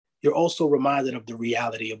you're also reminded of the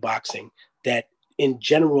reality of boxing that in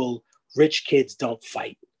general, rich kids don't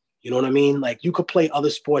fight. You know what I mean? Like you could play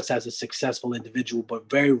other sports as a successful individual, but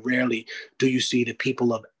very rarely do you see the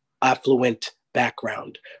people of affluent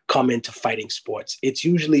background come into fighting sports. It's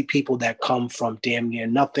usually people that come from damn near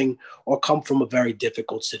nothing or come from a very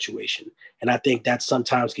difficult situation. And I think that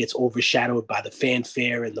sometimes gets overshadowed by the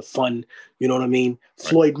fanfare and the fun. You know what I mean? Right.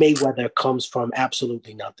 Floyd Mayweather comes from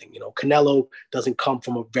absolutely nothing. You know, Canelo doesn't come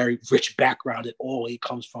from a very rich background at all. He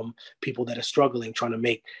comes from people that are struggling, trying to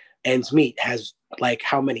make ends meet, has like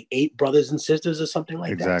how many, 8 brothers and sisters or something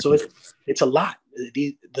like exactly. that. So it's a lot.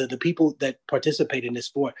 The people that participate in this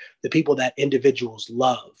sport, the people that individuals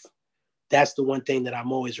love, that's the one thing that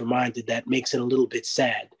I'm always reminded that makes it a little bit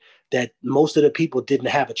sad, that most of the people didn't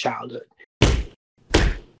have a childhood.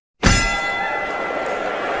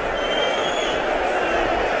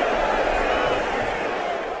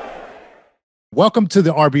 Welcome to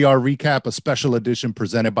the RBR Recap, a special edition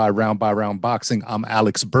presented by Round Boxing. I'm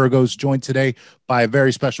Alex Burgos, joined today by a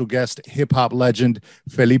very special guest, hip-hop legend,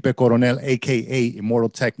 Felipe Coronel, a.k.a. Immortal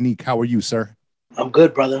Technique. How are you, sir? I'm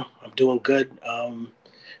good, brother. I'm doing good.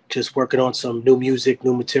 Just working on some new music,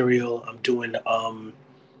 new material. I'm doing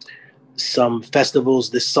some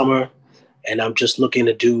festivals this summer, and I'm just looking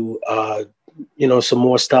to do, some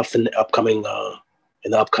more stuff in the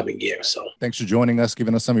upcoming year. So thanks for joining us,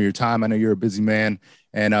 giving us some of your time. I know you're a busy man.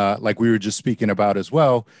 And like we were just speaking about as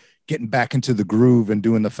well, getting back into the groove and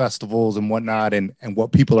doing the festivals and whatnot. And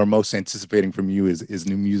what people are most anticipating from you is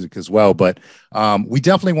new music as well. But we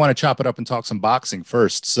definitely want to chop it up and talk some boxing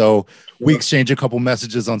first. So we exchanged a couple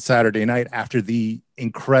messages on Saturday night after the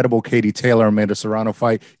incredible Katie Taylor, Amanda Serrano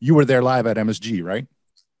fight. You were there live at MSG, right?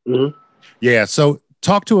 Mm-hmm. Yeah. So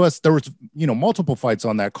talk to us. There was, multiple fights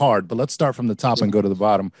on that card, but let's start from the top and go to the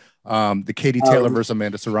bottom. The Katie Taylor versus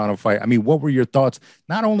Amanda Serrano fight. I mean, what were your thoughts,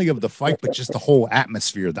 not only of the fight, but just the whole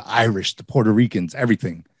atmosphere, the Irish, the Puerto Ricans,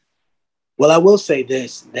 everything? Well, I will say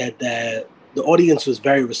this, that the audience was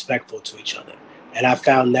very respectful to each other. And I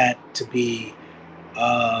found that to be,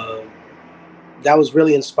 that was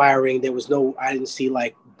really inspiring. I didn't see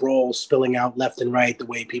like brawls spilling out left and right the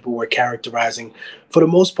way people were characterizing. For the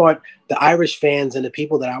most part, the Irish fans and the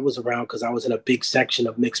people that I was around, because I was in a big section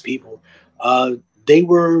of mixed people, they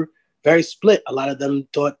were very split. A lot of them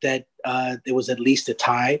thought that there was at least a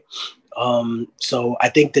tie. So I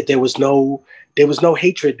think that there was no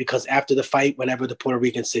hatred, because after the fight, whenever the Puerto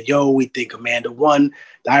Ricans said, "Yo, we think Amanda won,"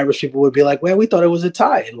 the Irish people would be like, "Well, we thought it was a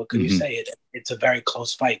tie." And what can you say? It's a very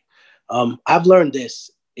close fight. I've learned this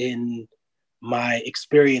in my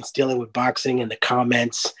experience dealing with boxing and the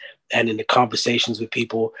comments and in the conversations with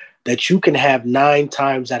people, that you can have 9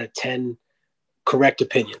 times out of 10 correct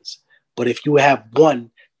opinions. But if you have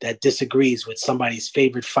one that disagrees with somebody's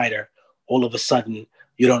favorite fighter, all of a sudden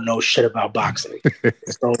you don't know shit about boxing.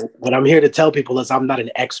 So what I'm here to tell people is I'm not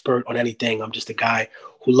an expert on anything. I'm just a guy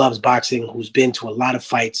who loves boxing, who's been to a lot of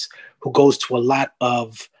fights, who goes to a lot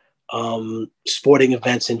of sporting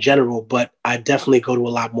events in general, but I definitely go to a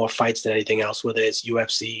lot more fights than anything else, whether it's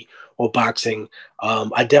UFC or boxing.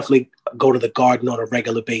 I definitely go to the Garden on a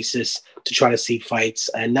regular basis to try to see fights,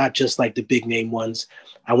 and not just like the big name ones.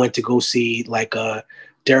 I went to go see like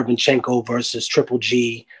Derevyanchenko versus Triple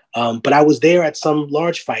G, but I was there at some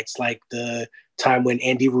large fights, like the time when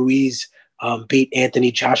Andy Ruiz beat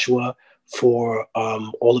Anthony Joshua for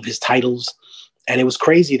all of his titles. And it was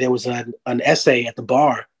crazy. There was an essay at the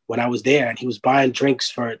bar when I was there, and he was buying drinks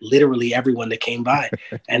for literally everyone that came by.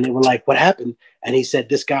 And they were like, "What happened?" And he said,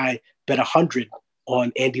 "This guy bet 100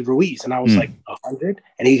 on Andy Ruiz." And I was like, 100?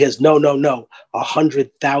 And he goes, no,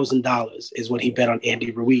 $100,000 is what he bet on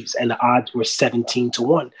Andy Ruiz. And the odds were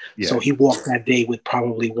 17-1. Yeah. So he walked that day with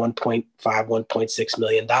probably $1.6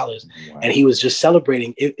 million. Wow. And he was just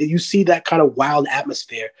celebrating. You see that kind of wild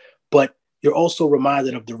atmosphere, but you're also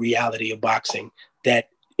reminded of the reality of boxing, that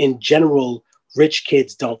in general, rich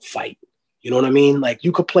kids don't fight. You know what I mean? Like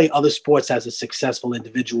you could play other sports as a successful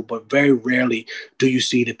individual, but very rarely do you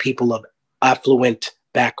see the people of affluent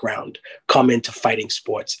background come into fighting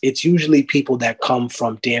sports. It's usually people that come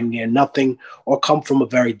from damn near nothing or come from a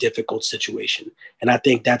very difficult situation. And I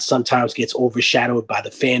think that sometimes gets overshadowed by the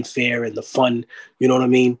fanfare and the fun. You know what I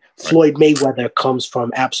mean? Right. Floyd Mayweather comes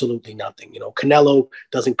from absolutely nothing. Canelo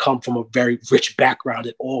doesn't come from a very rich background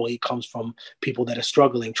at all. He comes from people that are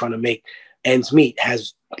struggling, trying to make ends meet,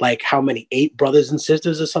 has like how many, 8 brothers and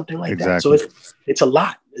sisters or something like exactly. that. So it's a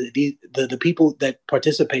lot. The people that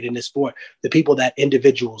participate in this sport, the people that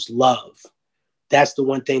individuals love, that's the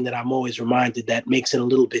one thing that I'm always reminded that makes it a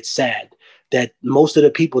little bit sad, that most of the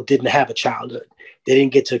people didn't have a childhood. they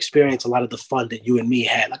didn't get to experience a lot of the fun that you and me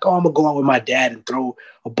had. Like, oh, I'm gonna go out with my dad and throw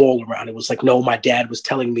a ball around. It was like, no, my dad was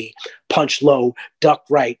telling me punch low, duck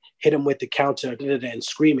right, hit him with the counter, and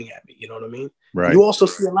screaming at me. You know what I mean? Right. You also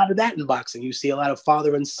see a lot of that in boxing. You see a lot of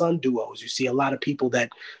father and son duos. You see a lot of people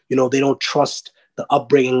that, you know, they don't trust the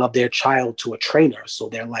upbringing of their child to a trainer. So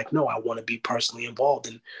they're like, no, I want to be personally involved.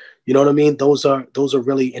 And you know what I mean? Those are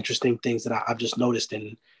really interesting things that I've just noticed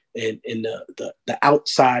in the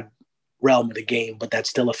outside realm of the game, but that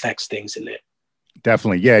still affects things in there.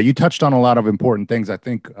 Definitely. Yeah. You touched on a lot of important things. I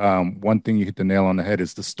think one thing you hit the nail on the head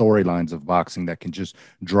is the storylines of boxing that can just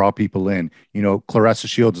draw people in. You know, Claressa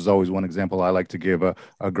Shields is always one example I like to give. A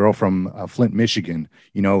girl from Flint, Michigan.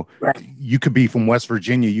 You know, right. You could be from West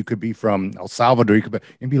Virginia. You could be from El Salvador. You could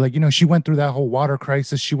be like, you know, she went through that whole water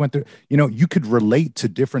crisis. She went through, you know, you could relate to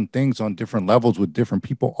different things on different levels with different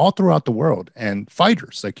people all throughout the world. And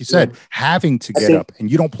fighters, like you said, having to get up,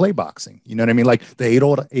 and you don't play boxing. You know what I mean? Like the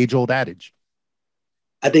age-old adage.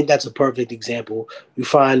 I think that's a perfect example. You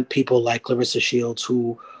find people like Claressa Shields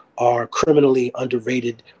who are criminally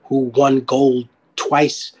underrated, who won gold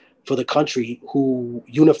twice for the country, who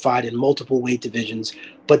unified in multiple weight divisions.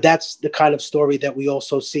 But that's the kind of story that we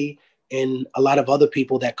also see in a lot of other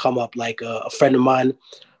people that come up, like a friend of mine,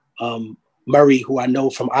 Murray, who I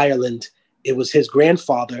know from Ireland. It was his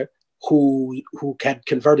grandfather who had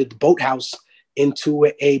converted the boathouse into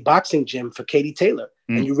a boxing gym for Katie Taylor.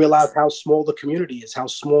 And you realize how small the community is, how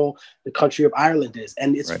small the country of Ireland is.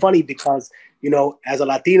 And it's funny because, you know, as a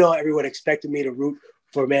Latino, everyone expected me to root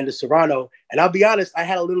for Amanda Serrano. And I'll be honest, I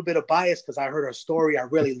had a little bit of bias because I heard her story. I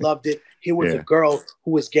really loved it. Here was a girl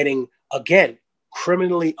who was getting, again,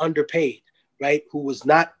 criminally underpaid, right? Who was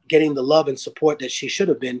not getting the love and support that she should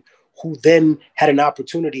have been, who then had an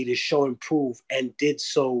opportunity to show and prove and did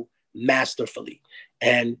so masterfully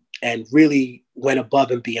and really went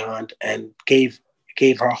above and beyond and gave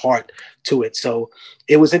her heart to it. So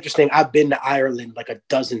it was interesting. I've been to Ireland like a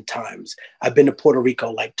dozen times. I've been to Puerto Rico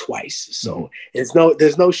like twice. So there's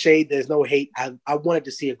no shade. There's no hate. I wanted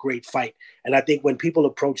to see a great fight. And I think when people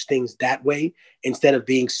approach things that way, instead of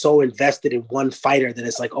being so invested in one fighter that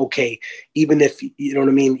it's like, okay, even if, you know what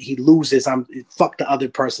I mean, he loses, fuck the other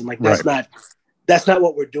person. Like that's not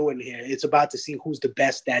what we're doing here. It's about to see who's the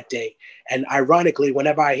best that day. And ironically,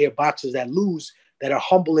 whenever I hear boxers that lose, that are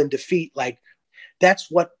humble in defeat, like,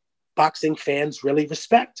 that's what boxing fans really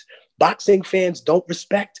respect. Boxing fans don't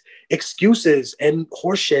respect excuses and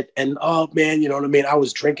horseshit and, oh man, you know what I mean? I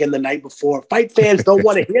was drinking the night before. Fight fans don't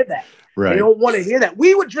want to hear that. They don't want to hear that.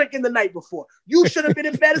 We were drinking the night before. You should have been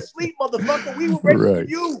in bed asleep, motherfucker. We were ready for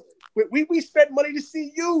you. We spent money to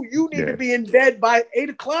see you. You need to be in bed by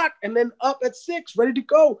 8:00 and then up at 6, ready to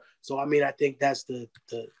go. So, I mean, I think that's the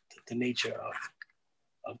nature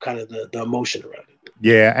of kind of the emotion around it.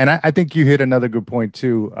 Yeah, and I think you hit another good point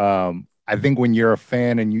too. I think when you're a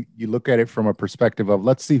fan and you look at it from a perspective of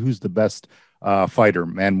let's see who's the best fighter,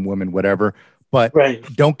 man, woman, whatever, but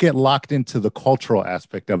don't get locked into the cultural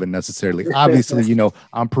aspect of it necessarily. Obviously, you know,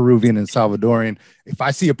 I'm Peruvian and Salvadorian. If I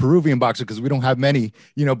see a Peruvian boxer, because we don't have many,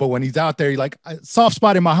 you know, but when he's out there, you're like, soft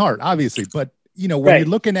spot in my heart, obviously. But you know, when you're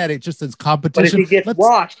looking at it just as competition, but if he gets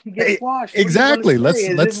washed, he gets washed. Exactly. Let's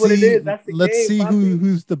see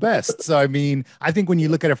who's the best. So I mean, I think when you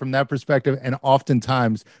look at it from that perspective, and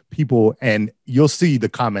oftentimes people, and you'll see the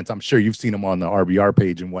comments, I'm sure you've seen them on the RBR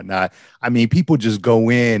page and whatnot. I mean, people just go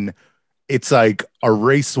in. It's like a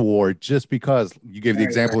race war just because you gave the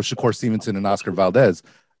example of Shakur Stevenson and Oscar Valdez.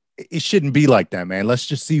 It shouldn't be like that, man. Let's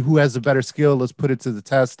just see who has a better skill. Let's put it to the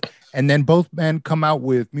test. And then both men come out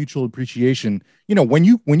with mutual appreciation. You know, when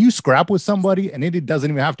you scrap with somebody, and it doesn't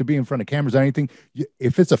even have to be in front of cameras or anything,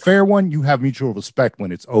 if it's a fair one, you have mutual respect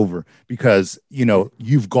when it's over because, you know,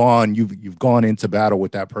 you've gone into battle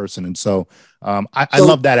with that person. And so I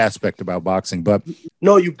love that aspect about boxing. But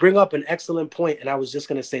no, you bring up an excellent point. And I was just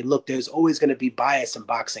going to say, look, there's always going to be bias in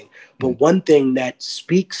boxing. But one thing that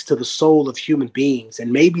speaks to the soul of human beings,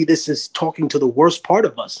 and maybe this is talking to the worst part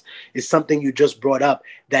of us, is something you just brought up,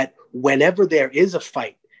 that whenever there is a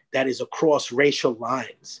fight that is across racial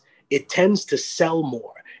lines, it tends to sell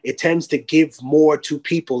more. It tends to give more to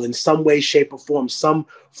people in some way, shape, or form, some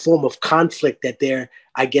form of conflict that they're,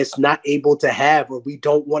 I guess, not able to have, or we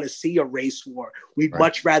don't want to see a race war. We'd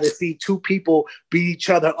much rather see two people beat each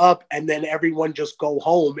other up and then everyone just go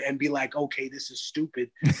home and be like, okay, this is stupid.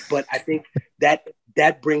 But I think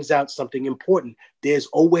that brings out something important. There's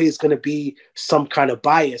always going to be some kind of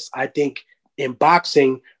bias. I think in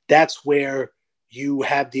boxing, that's where you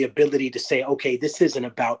have the ability to say, okay, this isn't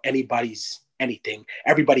about anybody's anything.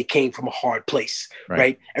 Everybody came from a hard place,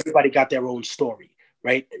 right? Everybody got their own story.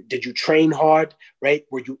 right? Did you train hard, right?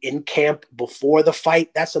 Were you in camp before the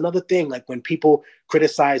fight? That's another thing. Like when people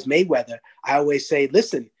criticize Mayweather, I always say,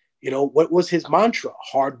 listen, what was his mantra?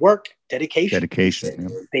 Hard work, dedication. Dedication.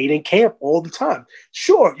 Yeah. Stayed in camp all the time.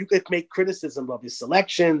 Sure, you could make criticism of his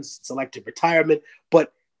selections, selective retirement,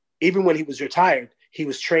 but even when he was retired, he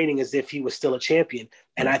was training as if he was still a champion.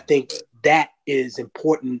 And I think that is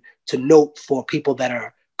important to note for people that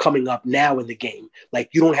are coming up now in the game. Like,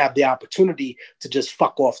 you don't have the opportunity to just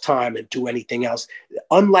fuck off time and do anything else.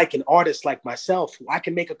 Unlike an artist like myself, I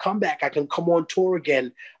can make a comeback. I can come on tour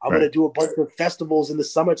again. I'm going to do a bunch of festivals in the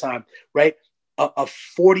summertime, right? A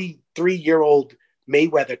 43-year-old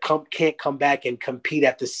Mayweather can't come back and compete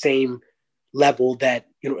at the same level that,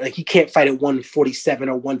 like, he can't fight at 147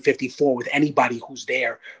 or 154 with anybody who's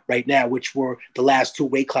there right now, which were the last two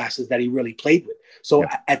weight classes that he really played with. So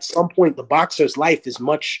at some point, the boxer's life is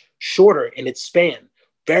much shorter in its span.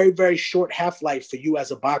 Very, very short half-life for you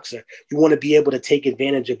as a boxer. You want to be able to take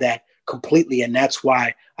advantage of that completely. And that's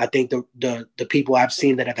why I think the people I've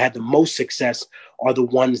seen that have had the most success are the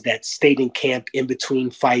ones that stayed in camp in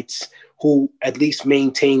between fights, who at least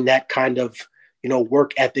maintain that kind of,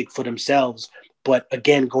 work ethic for themselves. But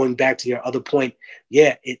again, going back to your other point,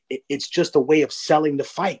 it's just a way of selling the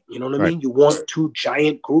fight. You know what I mean? You want two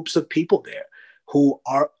giant groups of people there who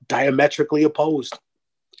are diametrically opposed,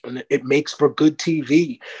 and it makes for good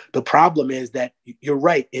TV. The problem is that you're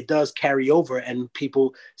right. It does carry over, and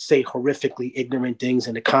people say horrifically ignorant things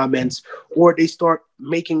in the comments, or they start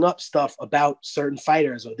making up stuff about certain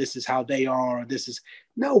fighters, or this is how they are, or this is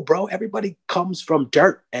no, bro. Everybody comes from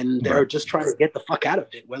dirt, and they're just trying to get the fuck out of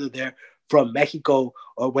it, whether they're from Mexico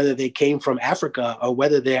or whether they came from Africa or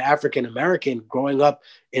whether they're African-American growing up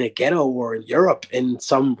in a ghetto or in Europe in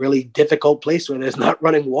some really difficult place where there's not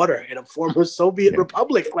running water in a former Soviet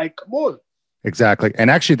republic. Like, come on. Exactly. And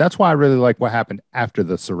actually, that's why I really like what happened after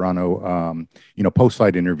the Serrano,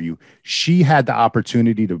 post-fight interview. She had the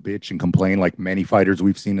opportunity to bitch and complain like many fighters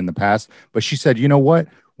we've seen in the past. But she said, you know what?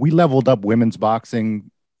 We leveled up women's boxing,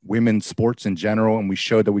 women's sports in general, and we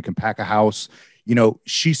showed that we can pack a house.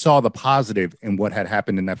 She saw the positive in what had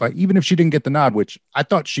happened in that fight, even if she didn't get the nod, which I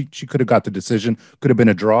thought she could have got the decision, could have been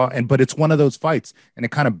a draw. But it's one of those fights, and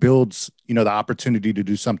it kind of builds, the opportunity to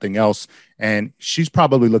do something else. And she's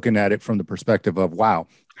probably looking at it from the perspective of, wow,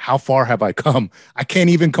 how far have I come? I can't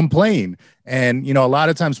even complain. And, a lot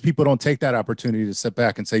of times people don't take that opportunity to sit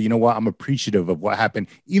back and say, you know what, I'm appreciative of what happened,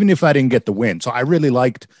 even if I didn't get the win. So I really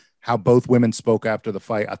liked how both women spoke after the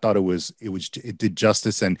fight. I thought it did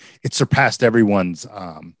justice, and it surpassed everyone's,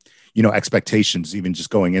 expectations, even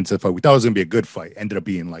just going into the fight. We thought it was going to be a good fight. Ended up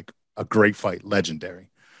being like a great fight,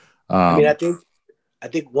 legendary. I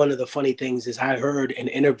think one of the funny things is I heard an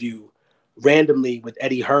interview randomly with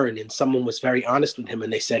Eddie Hearn, and someone was very honest with him,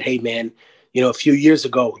 and they said, hey man, a few years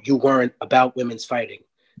ago, you weren't about women's fighting.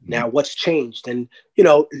 Now what's changed? And,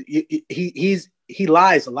 he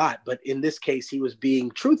lies a lot, but in this case, he was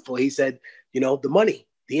being truthful. He said, the money,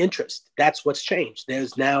 the interest, that's what's changed.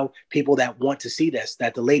 There's now people that want to see this,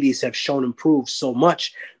 that the ladies have shown improved so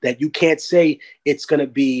much that you can't say it's going to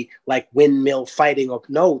be like windmill fighting. Or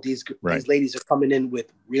no, these ladies are coming in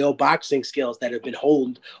with real boxing skills that have been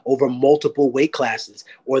honed over multiple weight classes,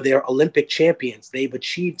 or they're Olympic champions. They've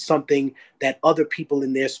achieved something that other people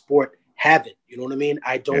in their sport haven't. You know what I mean?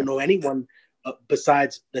 I don't know anyone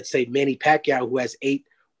besides, let's say, Manny Pacquiao, who has 8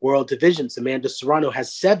 world divisions. Amanda Serrano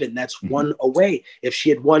has 7. That's one away. If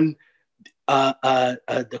she had won a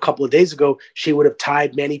couple of days ago, she would have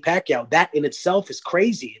tied Manny Pacquiao. That in itself is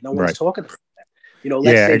crazy. No one's talking about that.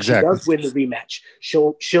 Let's say she does win the rematch.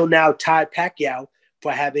 She'll now tie Pacquiao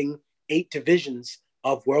for having 8 divisions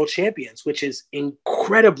of world champions, which is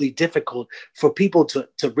incredibly difficult for people to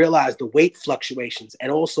realize the weight fluctuations.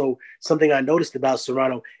 And also something I noticed about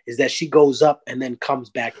Serrano is that she goes up and then comes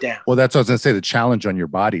back down. Well, that's what I was going to say, the challenge on your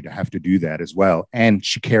body to have to do that as well. And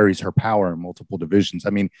she carries her power in multiple divisions. I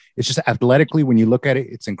mean, it's just athletically, when you look at it,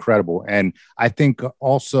 it's incredible. And I think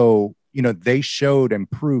also, they showed and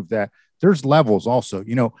proved that there's levels also.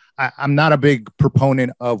 I'm not a big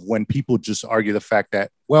proponent of when people just argue the fact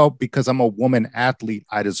that, well, because I'm a woman athlete,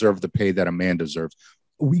 I deserve the pay that a man deserves.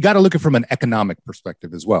 We got to look at it from an economic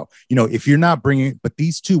perspective as well. If you're not bringing, but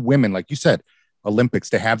these two women, like you said, Olympics,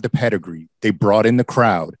 they have the pedigree, they brought in the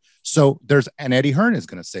crowd. So and Eddie Hearn is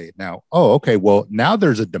going to say it now. Oh, okay. Well, now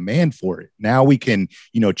there's a demand for it. Now we can,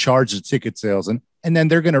 charge the ticket sales, and then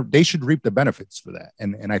they should reap the benefits for that.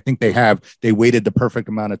 And I think they waited the perfect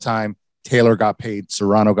amount of time. Taylor got paid,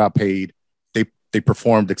 Serrano got paid. They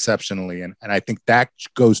performed exceptionally. And I think that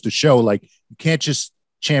goes to show, like, you can't just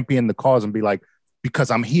champion the cause and be like,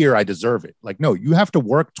 because I'm here, I deserve it. Like, no, you have to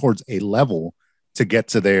work towards a level to get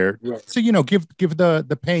to there. Right. So, you know, give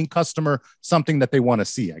the paying customer something that they want to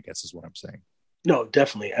see, I guess is what I'm saying. No,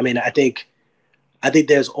 definitely. I mean, I think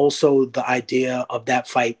there's also the idea of that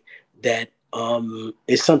fight that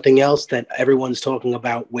is something else that everyone's talking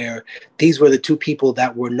about, where these were the two people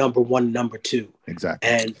that were number one, number two. Exactly.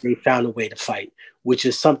 And they found a way to fight, which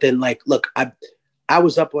is something like, look, I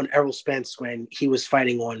was up on Errol Spence when he was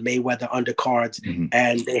fighting on Mayweather undercards,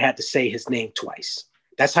 and they had to say his name twice.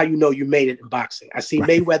 That's how you know you made it in boxing. I see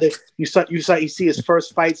Mayweather. You see his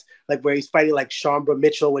first fights, like where he's fighting like Shambra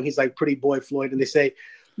Mitchell when he's like Pretty Boy Floyd, and they say,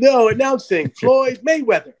 "No, announcing Floyd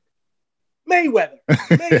Mayweather."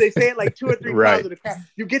 They say it like 2 or 3 times. Right.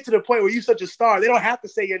 You get to the point where you're such a star, they don't have to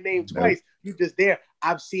say your name twice. Nope. You just there.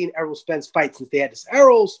 I've seen Errol Spence fight since they had this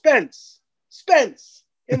Errol Spence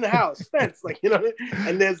in the house, Spence, like, you know,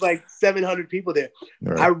 and there's like 700 people there.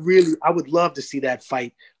 Right. I would love to see that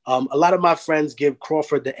fight. A lot of my friends give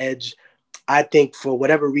Crawford the edge. I think for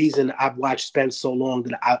whatever reason, I've watched Spence so long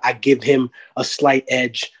that I give him a slight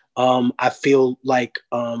edge. I feel like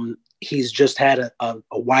he's just had a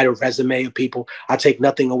wider resume of people. I take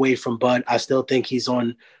nothing away from Bud. I still think he's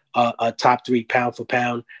on a top 3 pound for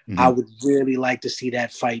pound. I would really like to see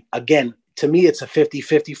that fight. Again, to me, it's a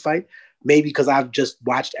 50-50 fight. Maybe because I've just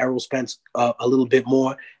watched Errol Spence a little bit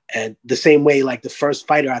more. And the same way, like the first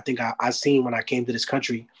fighter I think I seen when I came to this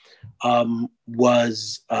country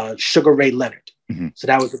was Sugar Ray Leonard. So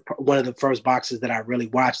that was one of the first boxers that I really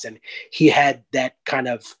watched. And he had that kind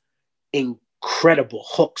of incredible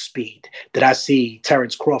hook speed that I see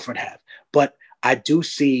Terrence Crawford have. But I do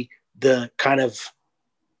see the kind of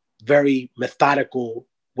very methodical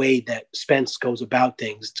way that Spence goes about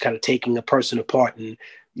things, kind of taking a person apart. And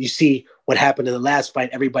you see what happened in the last fight.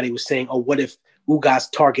 Everybody was saying, oh, what if Ugas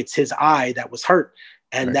targets his eye that was hurt?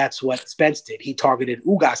 And that's what Spence did. He targeted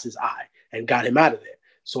Ugas's eye and got him out of there.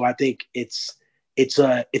 So I think it's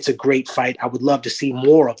a great fight. I would love to see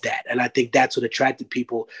more of that. And I think that's what attracted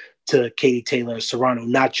people to Katie Taylor Serrano,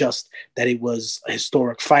 not just that it was a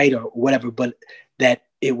historic fight or whatever, but that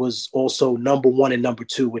it was also number 1 and number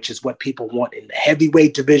 2, which is what people want in the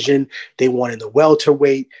heavyweight division. They want in the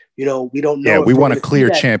welterweight. You know, we don't know. Yeah, we want a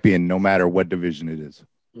clear champion no matter what division it is.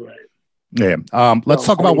 Right. Yeah. Let's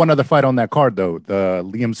talk about one other fight on that card, though. The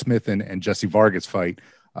Liam Smith and Jesse Vargas fight.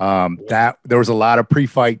 That there was a lot of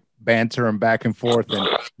pre-fight banter and back and forth. And,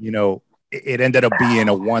 you know, it ended up being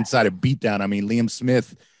a one-sided beatdown. I mean, Liam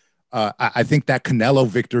Smith, I think that Canelo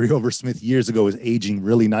victory over Smith years ago is aging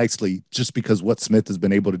really nicely just because what Smith has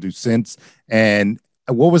been able to do since. And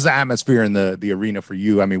what was the atmosphere in the arena for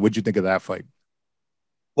you? I mean, what'd you think of that fight?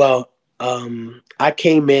 Well, I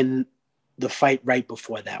came in the fight right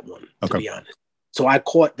before that one, to be honest. So I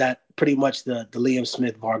caught that pretty much the Liam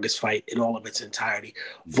Smith Vargas fight in all of its entirety.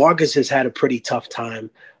 Vargas has had a pretty tough time.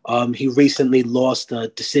 He recently lost a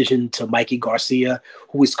decision to Mikey Garcia,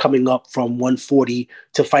 who is coming up from 140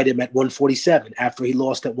 to fight him at 147. After he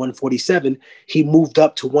lost at 147, he moved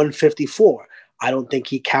up to 154. I don't think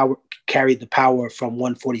he carried the power from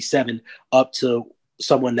 147 up to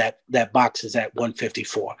someone that boxes at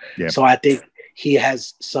 154. Yep. So I think he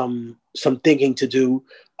has some thinking to do.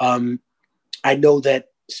 I know that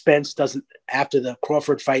Spence doesn't, after the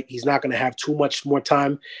Crawford fight, he's not going to have too much more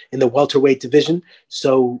time in the welterweight division.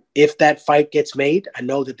 So if that fight gets made, I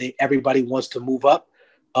know that everybody wants to move up.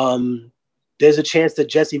 There's a chance that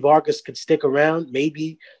Jesse Vargas could stick around,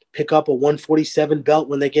 maybe pick up a 147 belt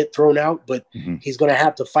when they get thrown out, but he's going to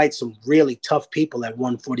have to fight some really tough people at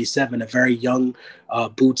 147, a very young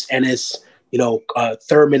Boots Ennis,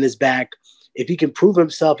 Thurman is back. If he can prove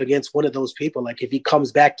himself against one of those people, like if he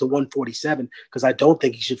comes back to 147, because I don't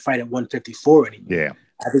think he should fight at 154 anymore. Yeah.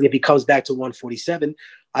 I think if he comes back to 147,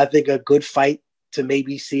 I think a good fight to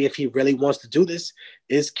maybe see if he really wants to do this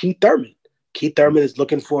is Keith Thurman. Keith Thurman is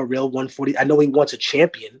looking for a real 140. I know he wants a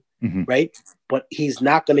champion, right? But he's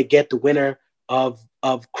not going to get the winner of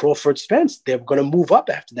Crawford Spence. They're going to move up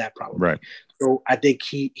after that probably. Right. So I think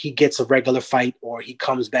he gets a regular fight, or he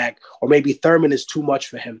comes back, or maybe Thurman is too much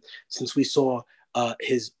for him, since we saw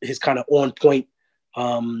his kind of on point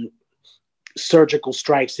surgical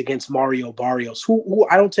strikes against Mario Barrios, who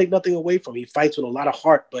I don't take nothing away from. He fights with a lot of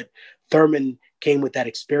heart, but Thurman came with that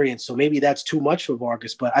experience. So maybe that's too much for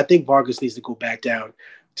Vargas, but I think Vargas needs to go back down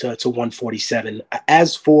to 147.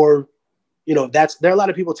 As for, there are a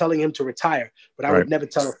lot of people telling him to retire, but I would never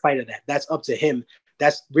tell a fighter that. That's up to him.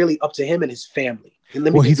 That's really up to him and his family.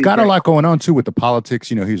 And well, he's got a lot going on too with the politics.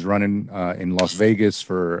 He's running in Las Vegas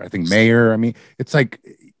for, I think, mayor. I mean, it's like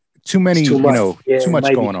too much going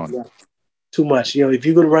on. Yeah. Too much. You know, if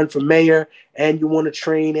you're going to run for mayor and you want to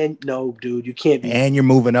train, and no, dude, you can't be. And you're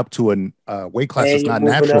moving up to a weight class that's not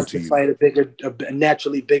natural to you. Fight a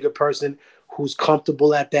naturally bigger person who's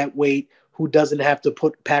comfortable at that weight, who doesn't have to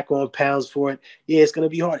pack on pounds for it. Yeah, it's going to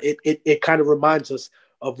be hard. It kind of reminds us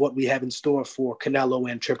of what we have in store for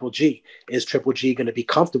Canelo and Triple G. Is Triple G going to be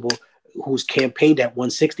comfortable? Who's campaigned at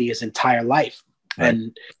 160 his entire life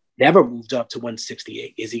and never moved up to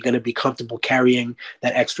 168? Is he going to be comfortable carrying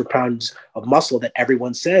that extra pounds of muscle that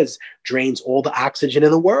everyone says drains all the oxygen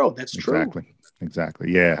in the world? That's true.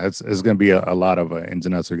 Exactly. Yeah, it's going to be a lot of ins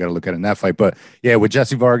and outs we got to look at in that fight. But yeah, with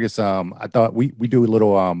Jesse Vargas, I thought we do a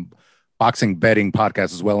little boxing betting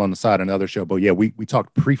podcast as well on the side, another show. But yeah, we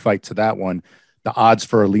talked pre-fight to that one. The odds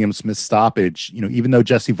for a Liam Smith stoppage, you know, even though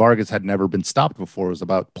Jesse Vargas had never been stopped before, it was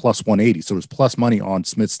about plus 180. So it was plus money on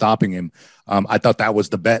Smith stopping him. I thought that was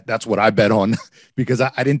the bet. That's what I bet on because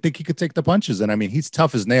I didn't think he could take the punches. And I mean, he's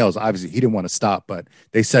tough as nails. Obviously, he didn't want to stop, but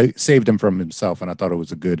they saved him from himself. And I thought it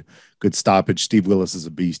was a good stoppage. Steve Willis is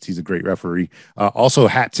a beast. He's a great referee. Also,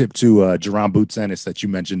 hat tip to Jaron Boots Ennis that you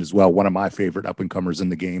mentioned as well. One of my favorite up-and-comers in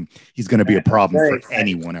the game. He's going to be a problem for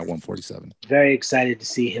anyone at 147. Very excited to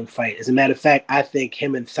see him fight. As a matter of fact, I think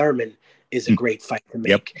him and Thurman is a great fight to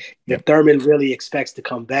make. If Thurman really expects to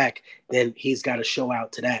come back, then he's got to show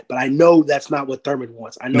out to that. But I know that's not what Thurman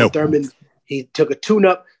wants. I know Thurman, he took a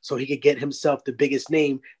tune-up so he could get himself the biggest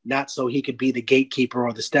name, not so he could be the gatekeeper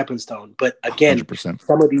or the stepping stone. But again, 100%.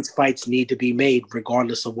 Some of these fights need to be made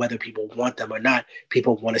regardless of whether people want them or not.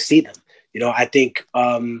 People want to see them. You know, I think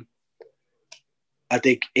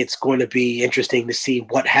it's going to be interesting to see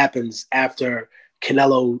what happens after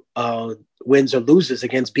Canelo wins or loses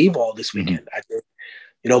against Bivol this weekend. I think,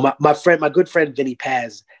 you know, my good friend Vinny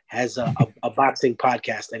Paz has a boxing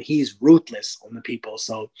podcast, and he's ruthless on the people.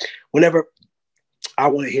 So whenever I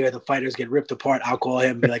want to hear the fighters get ripped apart, I'll call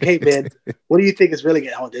him and be like, "Hey man, what do you think is really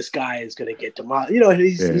going? Oh, this guy is going to get demolished." You know,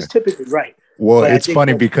 he's typically right. Well, but it's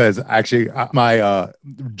funny because actually my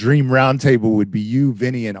dream roundtable would be you,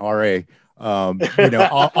 Vinny, and RA. You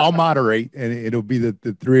know, I'll moderate, and it'll be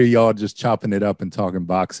the three of y'all just chopping it up and talking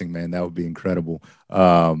boxing, man. That would be incredible.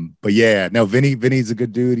 But yeah, no, Vinny's a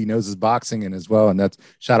good dude. He knows his boxing and as well. And that's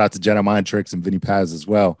shout out to Jedi Mind Tricks and Vinny Paz as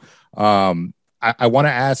well. I want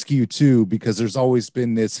to ask you too, because there's always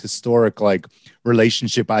been this historic like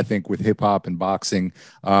relationship, I think, with hip hop and boxing.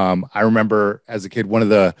 I remember as a kid, one of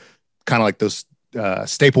the kind of like those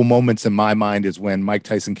staple moments in my mind is when Mike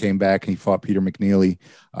Tyson came back and he fought Peter McNeely,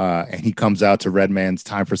 and he comes out to Redman's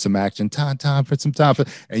 "Time for Some Action," time for some time for,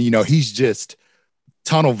 and you know, he's just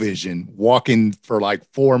tunnel vision walking for like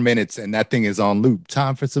 4 minutes and that thing is on loop.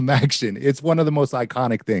 Time for some action. It's one of the most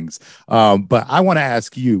iconic things. But I want to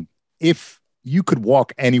ask you, if you could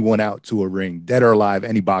walk anyone out to a ring, dead or alive,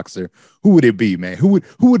 any boxer, who would it be, man? Who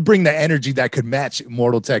would bring the energy that could match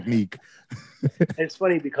Immortal Technique? It's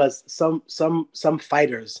funny because some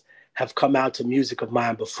fighters have come out to music of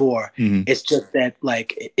mine before. Mm-hmm. It's just that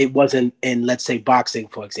like it wasn't in, let's say, boxing,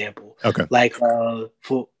 for example. Okay. Like for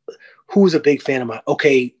who's a big fan of mine?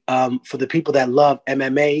 Okay, for the people that love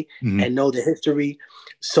MMA and know the history.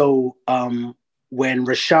 So when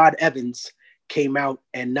Rashad Evans came out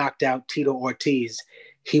and knocked out Tito Ortiz,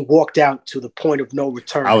 he walked out to the point of no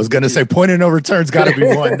return. I was going to say point of no return's got to be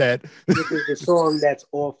one that. This is the song that's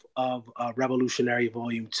off of Revolutionary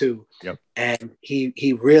Volume 2. Yep. And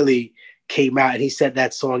he really came out and he said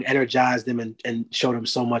that song energized him and showed him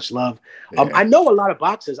so much love. Yeah. I know a lot of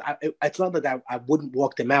boxers. It's not that I wouldn't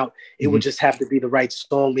walk them out. It would just have to be the right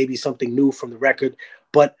song, maybe something new from the record.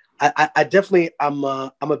 But I definitely I'm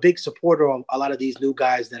a big supporter of a lot of these new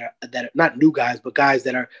guys that are not new guys, but guys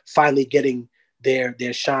that are finally getting their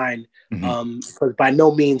shine. Because by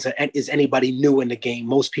no means is anybody new in the game.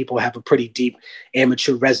 Most people have a pretty deep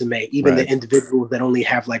amateur resume. Even the individuals that only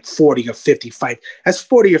have like 40 or 50 fights. That's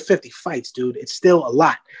 40 or 50 fights, dude. It's still a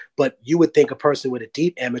lot. But you would think a person with a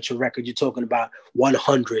deep amateur record, you're talking about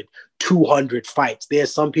 100, 200 fights.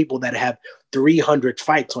 There's some people that have 300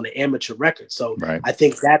 fights on an amateur record. So I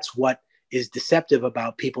think that's what is deceptive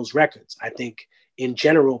about people's records. I think in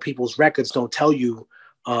general, people's records don't tell you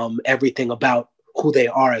everything about who they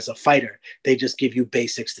are as a fighter. They just give you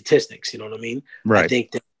basic statistics. You know what I mean? Right. I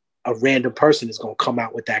think that a random person is going to come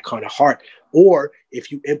out with that kind of heart. Or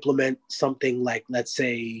if you implement something like, let's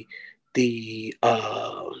say, the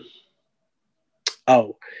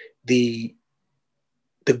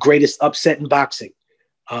greatest upset in boxing,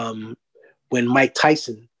 when Mike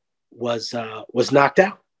Tyson was knocked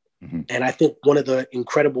out. And I think one of the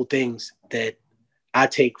incredible things that I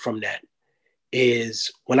take from that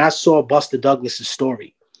is when I saw Buster Douglas's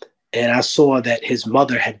story and I saw that his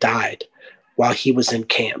mother had died while he was in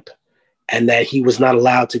camp and that he was not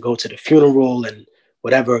allowed to go to the funeral and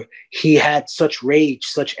whatever. He had such rage,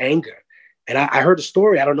 such anger. And I heard a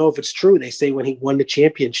story. I don't know if it's true. They say when he won the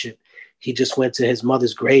championship, he just went to his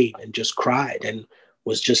mother's grave and just cried and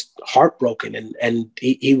was just heartbroken. And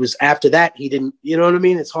he was, after that, he didn't, you know what I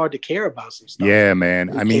mean? It's hard to care about some stuff. Yeah,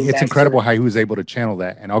 man. I mean, it's incredible how he was able to channel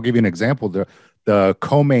that. And I'll give you an example. The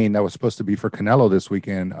co-main that was supposed to be for Canelo this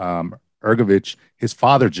weekend, Ergovich, his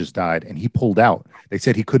father just died and he pulled out. They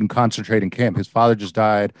said he couldn't concentrate in camp. His father just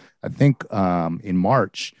died, I think, in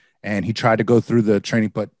March. And he tried to go through the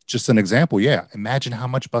training, but just an example. Yeah. Imagine how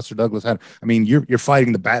much Buster Douglas had. I mean, you're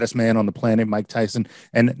fighting the baddest man on the planet, Mike Tyson,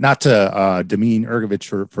 and not to demean Ergovich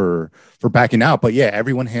for backing out, but yeah,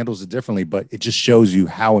 everyone handles it differently, but it just shows you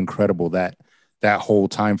how incredible that whole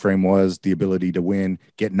time frame was, the ability to win,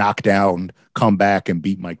 get knocked down, come back and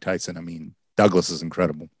beat Mike Tyson. I mean, Douglas is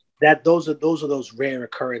incredible. Those are those rare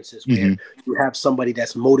occurrences where you have somebody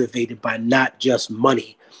that's motivated by not just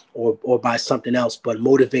money or by something else, but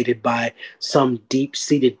motivated by some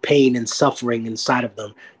deep-seated pain and suffering inside of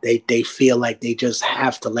them. They feel like they just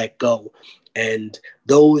have to let go. And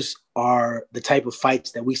those are the type of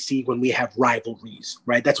fights that we see when we have rivalries,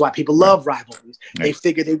 right? That's why people love rivalries. Right. They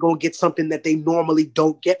figure they're going to get something that they normally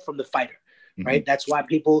don't get from the fighter, right? That's why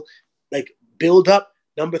people like build up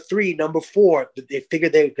number 3, number 4. They figure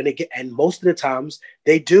they're going to get, and most of the times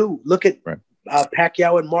they do. Look at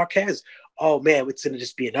Pacquiao and Marquez. Oh man, it's going to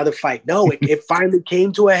just be another fight. No, it finally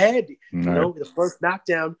came to a head. You know, the first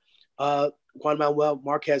knockdown, Juan Manuel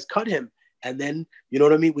Marquez cut him. And then, you know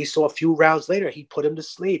what I mean? We saw a few rounds later, he put him to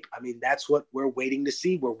sleep. I mean, that's what we're waiting to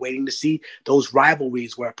see. We're waiting to see those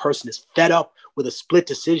rivalries where a person is fed up with a split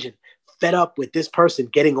decision, fed up with this person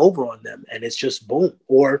getting over on them. And it's just boom.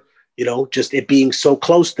 Or, you know, just it being so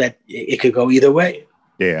close that it could go either way.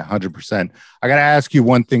 Yeah, 100%. I got to ask you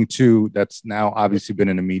one thing, too, that's now obviously been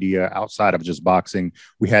in the media outside of just boxing.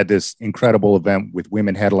 We had this incredible event with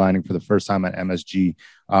women headlining for the first time at MSG.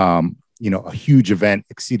 You know, a huge event,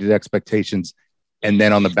 exceeded expectations. And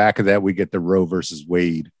then on the back of that, we get the Roe versus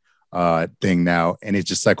Wade thing now. And it's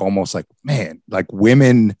just like almost like, man, like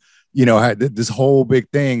women, you know, had this whole big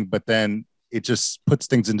thing, but then it just puts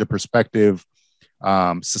things into perspective.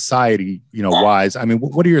 Society, you know, wise. I mean,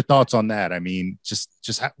 what are your thoughts on that? I mean, just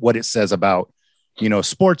what it says about, you know,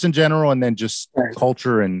 sports in general, and then just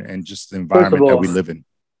culture and just the environment that we live in.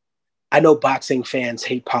 I know boxing fans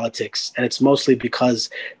hate politics, and it's mostly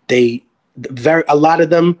because a lot of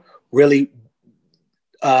them really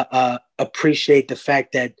appreciate the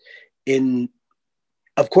fact that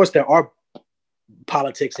of course there are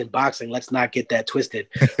politics in boxing. Let's not get that twisted.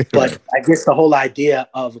 But I guess the whole idea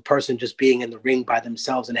of a person just being in the ring by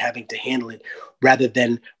themselves and having to handle it rather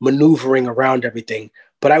than maneuvering around everything.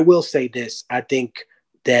 But I will say this. I think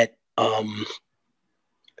that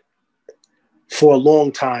for a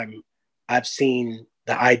long time, I've seen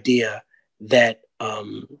the idea that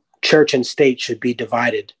church and state should be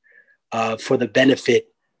divided for the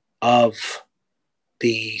benefit of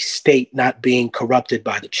the state not being corrupted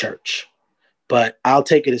by the church. But I'll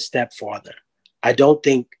take it a step farther. I don't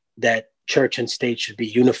think that church and state should be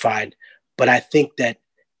unified, but I think that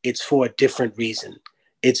it's for a different reason.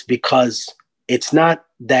 It's because it's not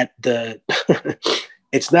that the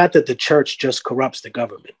church just corrupts the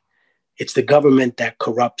government. It's the government that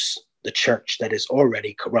corrupts the church that is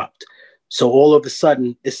already corrupt. So all of a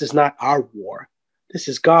sudden, this is not our war. This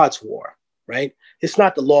is God's war, right? It's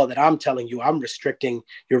not the law that I'm telling you I'm restricting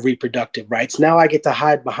your reproductive rights. Now I get to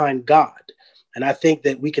hide behind God. And I think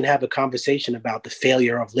that we can have a conversation about the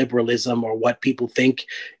failure of liberalism or what people think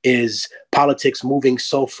is politics moving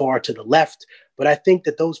so far to the left. But I think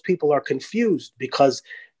that those people are confused because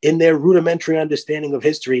in their rudimentary understanding of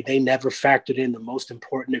history, they never factored in the most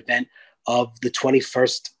important event of the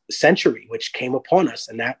 21st century, which came upon us.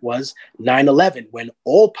 And that was 9/11, when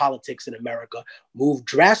all politics in America moved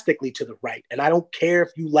drastically to the right. And I don't care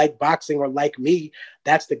if you like boxing or like me,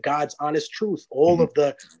 that's the God's honest truth. All of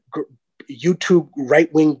the YouTube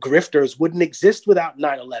right-wing grifters wouldn't exist without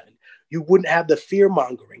 9/11. You wouldn't have the fear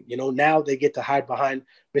mongering. You know, now they get to hide behind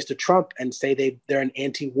Mr. Trump and say they're an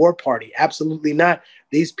anti-war party. Absolutely not.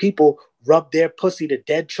 These people rub their pussy to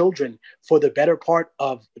dead children for the better part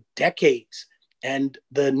of decades. And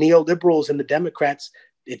the neoliberals and the Democrats,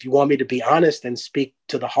 if you want me to be honest and speak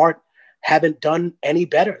to the heart, haven't done any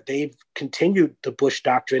better. They've continued the Bush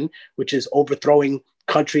doctrine, which is overthrowing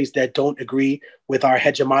countries that don't agree with our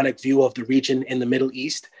hegemonic view of the region in the Middle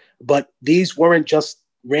East. But these weren't just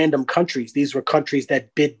random countries. These were countries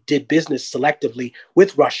that did business selectively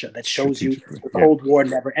with Russia. That shows you the Cold War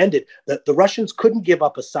never ended. The Russians couldn't give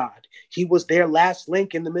up Assad. He was their last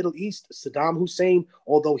link in the Middle East. Saddam Hussein,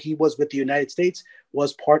 although he was with the United States,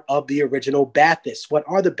 was part of the original Baathists. What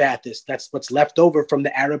are the Baathists? That's what's left over from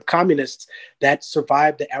the Arab communists that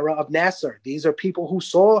survived the era of Nasser. These are people who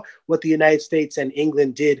saw what the United States and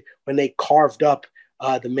England did when they carved up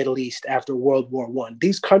the Middle East after World War I.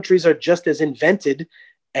 These countries are just as invented,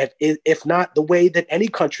 if not the way that any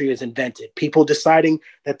country is invented. People deciding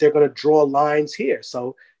that they're going to draw lines here.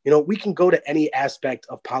 So, we can go to any aspect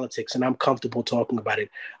of politics, and I'm comfortable talking about it.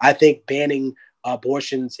 I think banning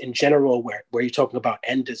abortions in general, where you're talking about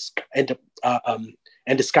endoscopic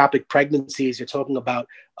pregnancies, you're talking about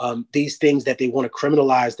these things that they want to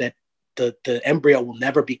criminalize, that the embryo will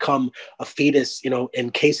never become a fetus, in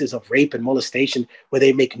cases of rape and molestation where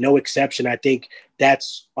they make no exception. I think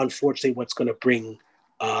that's unfortunately what's going to bring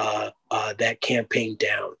that campaign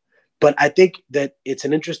down. But I think that it's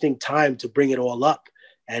an interesting time to bring it all up.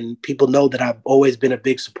 And people know that I've always been a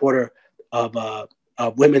big supporter of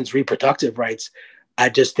women's reproductive rights. I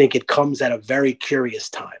just think it comes at a very curious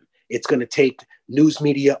time. It's going to take news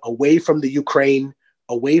media away from the Ukraine,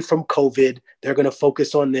 away from COVID. They're going to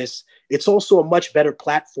focus on this. It's also a much better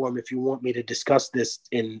platform, if you want me to discuss this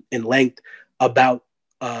in length, about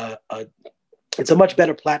it's a much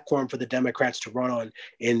better platform for the Democrats to run on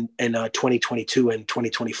in 2022 and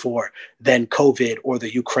 2024 than COVID or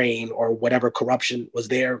the Ukraine or whatever corruption was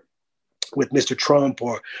there with Mr. Trump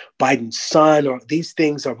or Biden's son. Or these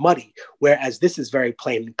things are muddy, whereas this is very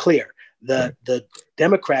plain and clear. The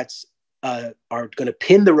Democrats are going to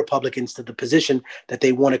pin the Republicans to the position that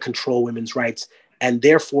they want to control women's rights. And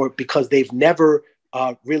therefore, because they've never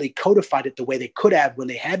really codified it the way they could have when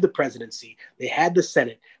they had the presidency, they had the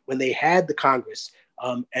Senate, when they had the Congress.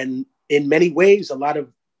 And in many ways, a lot of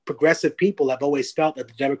progressive people have always felt that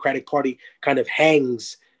the Democratic Party kind of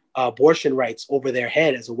hangs abortion rights over their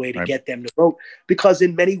head as a way to get them to vote. Because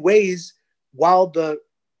in many ways, while the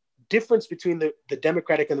difference between the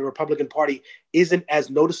Democratic and the Republican Party isn't as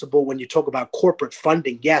noticeable when you talk about corporate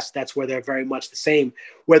funding, yes, that's where they're very much the same.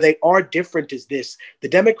 Where they are different is this: the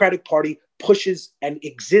Democratic Party pushes and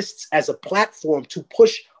exists as a platform to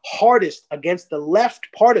push hardest against the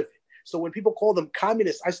left part of it. So when people call them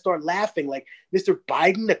communists, I start laughing, like, Mr.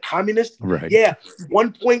 Biden, a communist? Right. Yeah,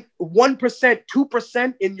 1.1%,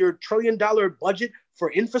 2% in your $1 trillion budget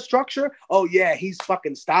for infrastructure? Oh yeah, he's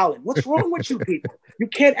fucking Stalin. What's wrong with you people? You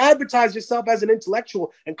can't advertise yourself as an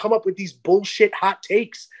intellectual and come up with these bullshit hot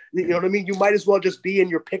takes. You know what I mean? You might as well just be in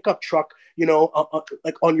your pickup truck,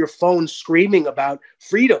 like on your phone screaming about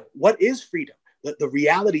freedom. What is freedom? The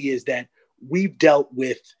reality is that we've dealt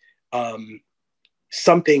with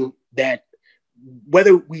something that,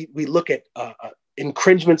 whether we look at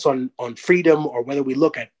infringements on freedom or whether we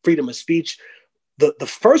look at freedom of speech, the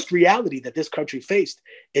first reality that this country faced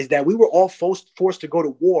is that we were all forced to go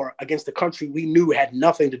to war against a country we knew had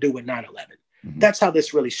nothing to do with 9/11. Mm-hmm. That's how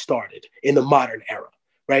this really started in the modern era,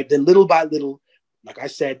 right? Then little by little, like I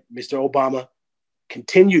said, Mr. Obama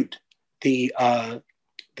continued the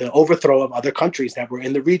overthrow of other countries that were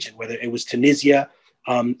in the region, whether it was Tunisia.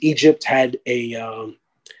 Egypt had an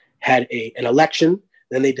election.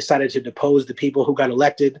 Then they decided to depose the people who got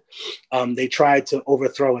elected. They tried to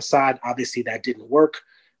overthrow Assad. Obviously, that didn't work.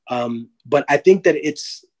 But I think that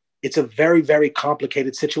it's a very, very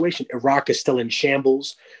complicated situation. Iraq is still in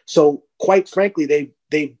shambles. So quite frankly,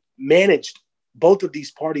 they managed, both of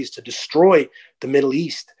these parties, to destroy the Middle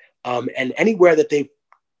East and anywhere that they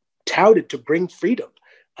touted to bring freedom.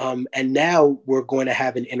 And now we're going to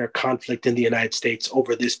have an inner conflict in the United States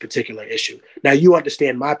over this particular issue. Now, you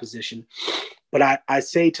understand my position, but I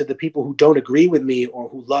say to the people who don't agree with me or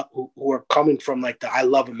who are coming from like the I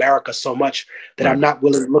love America so much that I'm not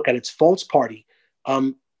willing to look at its false party.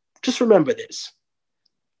 Just remember this.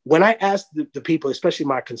 When I ask the people, especially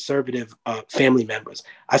my conservative family members,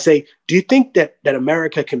 I say, do you think that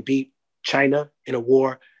America can beat China in a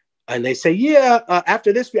war? And they say, yeah,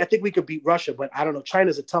 after this, I think we could beat Russia, but I don't know.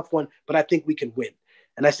 China's a tough one, but I think we can win.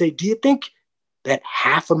 And I say, do you think that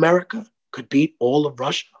half America could beat all of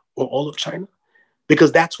Russia or all of China?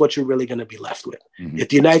 Because that's what you're really going to be left with. Mm-hmm. If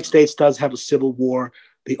the United States does have a civil war,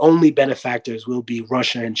 the only benefactors will be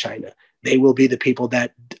Russia and China. They will be the people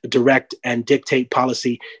that direct and dictate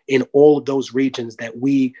policy in all of those regions that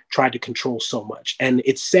we try to control so much. And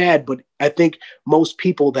it's sad, but I think most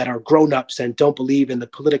people that are grown-ups and don't believe in the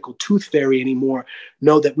political tooth fairy anymore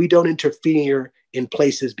know that we don't interfere in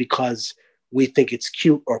places because we think it's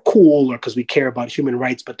cute or cool or because we care about human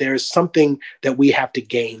rights, but there is something that we have to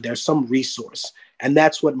gain. There's some resource. And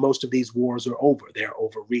that's what most of these wars are over. They're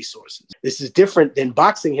over resources. This is different than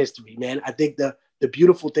boxing history, man. I think the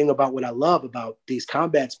beautiful thing about what I love about these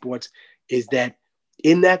combat sports is that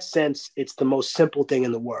in that sense, it's the most simple thing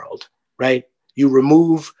in the world, right? You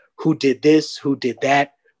remove who did this, who did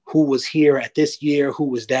that, who was here at this year, who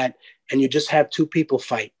was that, and you just have two people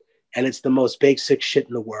fight. And it's the most basic shit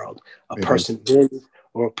in the world. A person wins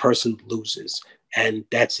or a person loses. And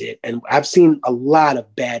that's it. And I've seen a lot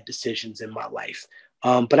of bad decisions in my life.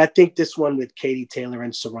 But I think this one with Katie Taylor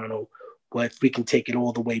and Serrano, well, if we can take it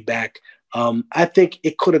all the way back, I think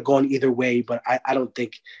it could have gone either way, but I don't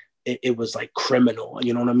think it was like criminal.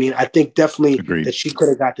 You know what I mean? I think definitely that she could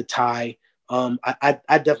have got the tie. I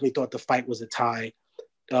definitely thought the fight was a tie.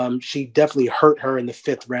 She definitely hurt her in the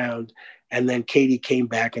 5th round. And then Katie came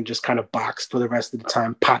back and just kind of boxed for the rest of the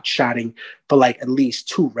time, pot shotting for like at least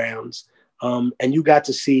 2 rounds. And you got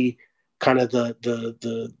to see kind of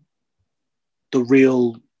the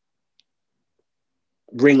real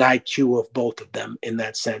ring IQ of both of them in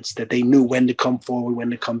that sense, that they knew when to come forward, when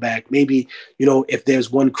to come back. Maybe, you know, if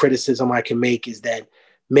there's one criticism I can make is that,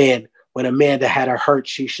 man, when Amanda had her hurt,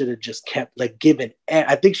 she should have just kept like giving.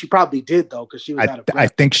 I think she probably did though, because she was out of breath. I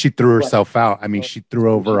think she threw herself out. I mean, she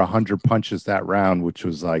threw over 100 punches that round, which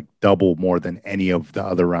was like double more than any of the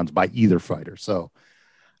other rounds by either fighter. So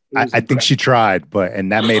I think she tried,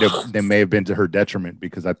 and that may have been to her detriment,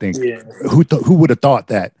 because I think who would have thought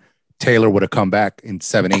that Taylor would have come back in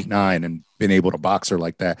 7, 8, 9 and been able to box her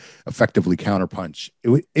like that, effectively counterpunch.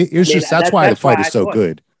 It's just that's why the fight is so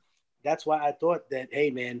good. That's why I thought that, hey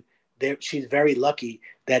man, she's very lucky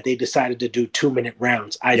that they decided to do 2-minute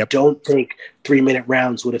rounds. I don't think 3-minute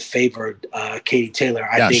rounds would have favored Katie Taylor.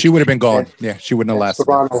 I think she would have been gone. She wouldn't have lasted.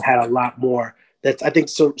 Serrano had a lot more. I think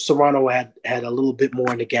Serrano had a little bit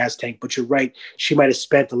more in the gas tank, but you're right. She might have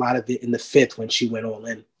spent a lot of it in the 5th when she went all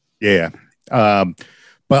in. Yeah.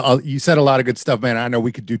 But you said a lot of good stuff, man. I know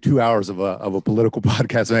we could do 2 hours of a political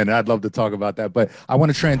podcast, man, and I'd love to talk about that. But I want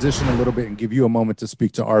to transition a little bit and give you a moment to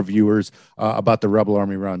speak to our viewers about the Rebel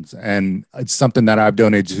Army runs. And it's something that I've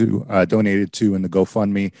donated to in the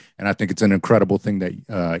GoFundMe, and I think it's an incredible thing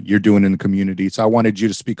that you're doing in the community. So I wanted you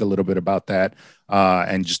to speak a little bit about that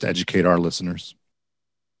and just educate our listeners.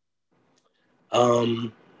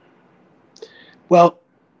 Well,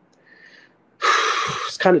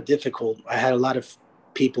 it's kind of difficult. I had a lot of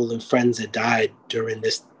people and friends that died during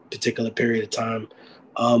this particular period of time.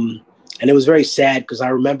 And it was very sad, because I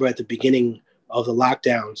remember at the beginning of the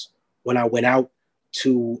lockdowns when I went out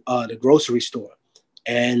to the grocery store,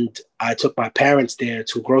 and I took my parents there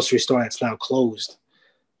to a grocery store that's now closed.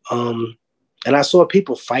 And I saw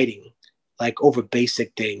people fighting like over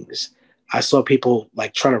basic things. I saw people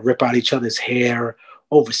like trying to rip out each other's hair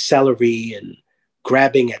over celery and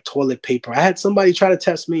grabbing at toilet paper. I had somebody try to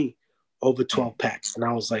test me over 12 packs. And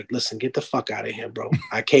I was like, listen, get the fuck out of here, bro.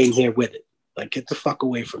 I came here with it. Like, get the fuck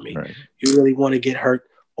away from me. Right. You really want to get hurt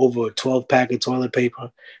over a 12 pack of toilet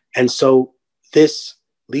paper? And so this,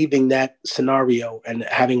 leaving that scenario and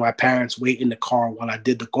having my parents wait in the car while I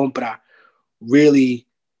did the compra really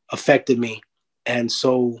affected me. And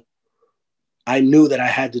so I knew that I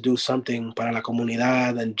had to do something para la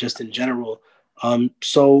comunidad and just in general.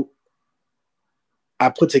 So I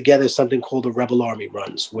put together something called the Rebel Army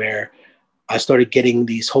Runs, where I started getting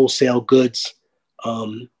these wholesale goods,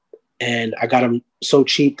 and I got them so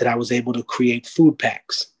cheap that I was able to create food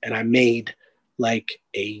packs. And I made like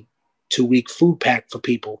a 2-week food pack for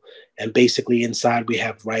people. And basically inside we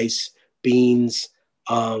have rice, beans,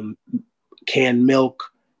 canned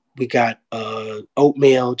milk. We got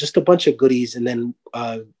oatmeal, just a bunch of goodies. And then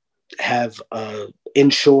have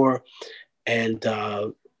Ensure and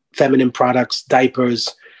feminine products, diapers.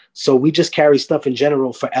 So we just carry stuff in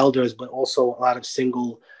general for elders, but also a lot of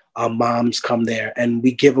single moms come there, and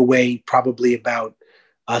we give away probably about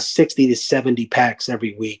 60 to 70 packs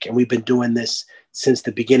every week. And we've been doing this since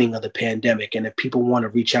the beginning of the pandemic. And if people want to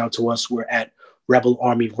reach out to us, we're at Rebel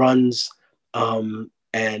Army Runs. We're I'm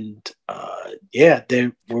going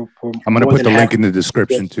to put the link in the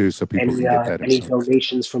description too, so people can get that. Any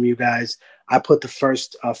donations from you guys? I put the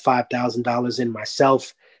first $5,000 in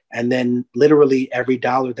myself. And then literally every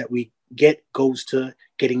dollar that we get goes to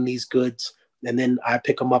getting these goods. And then I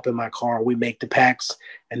pick them up in my car. We make the packs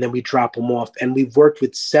and then we drop them off. And we've worked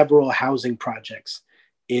with several housing projects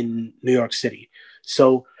in New York City.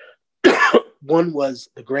 So one was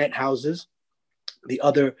the Grant Houses. The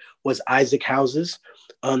other was Isaac Houses.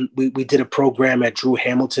 We did a program at Drew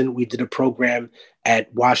Hamilton. We did a program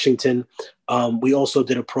at Washington. We also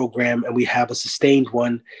did a program, and we have a sustained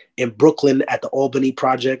one in Brooklyn at the Albany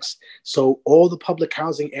projects. So all the public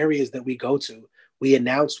housing areas that we go to, we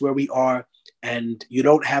announce where we are. And you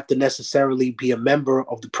don't have to necessarily be a member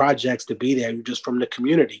of the projects to be there. You're just from the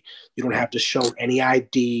community. You don't have to show any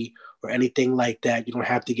ID or anything like that. You don't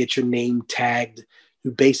have to get your name tagged.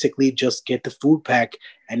 You basically just get the food pack.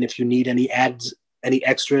 And if you need any ads, any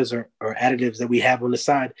extras or additives that we have on the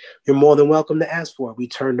side, you're more than welcome to ask for it. We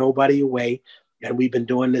turn nobody away. And we've been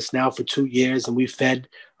doing this now for 2 years, and we've fed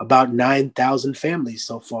about 9,000 families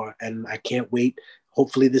so far. And I can't wait.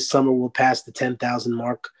 Hopefully this summer we'll pass the 10,000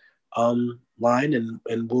 mark line, and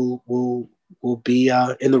we'll be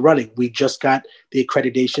in the running. We just got the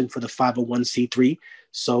accreditation for the 501c3.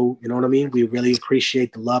 So, you know what I mean? We really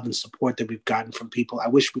appreciate the love and support that we've gotten from people. I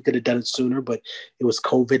wish we could have done it sooner, but it was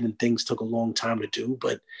COVID and things took a long time to do.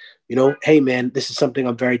 But, you know, hey, man, this is something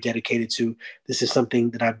I'm very dedicated to. This is something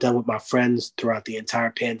that I've done with my friends throughout the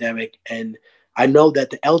entire pandemic. And I know that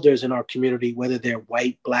the elders in our community, whether they're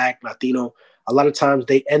white, Black, Latino, a lot of times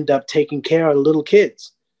they end up taking care of the little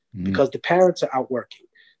kids because the parents are out working.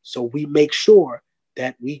 So we make sure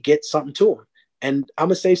that we get something to them. And I'm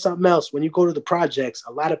going to say something else. When you go to the projects,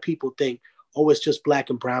 a lot of people think, oh, it's just Black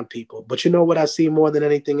and brown people. But you know what I see more than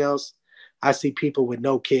anything else? I see people with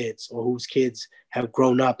no kids or whose kids have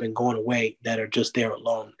grown up and gone away that are just there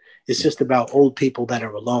alone. It's just about old people that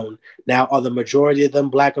are alone. Now, are the majority of them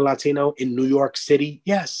Black and Latino in New York City?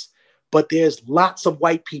 Yes. But there's lots of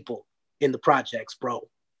white people in the projects, bro.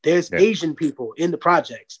 There's Asian people in the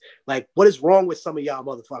projects. Like, what is wrong with some of y'all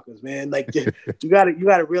motherfuckers, man? Like, you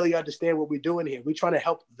gotta really understand what we're doing here. We're trying to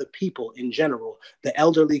help the people in general, the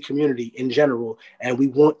elderly community in general, and we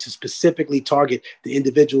want to specifically target the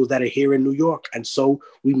individuals that are here in New York. And so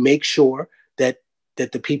we make sure that the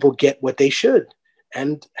people get what they should,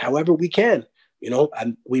 and however we can. You know,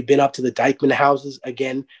 we've been up to the Dyckman houses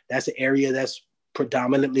again. That's an area that's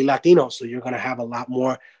predominantly Latino, so you're gonna have a lot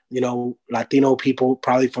more, you know, Latino people,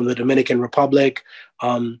 probably from the Dominican Republic.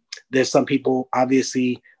 There's some people,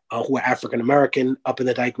 obviously, who are African-American up in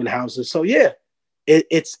the Dyckman houses. So, yeah,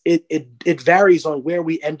 it varies on where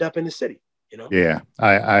we end up in the city, you know? Yeah,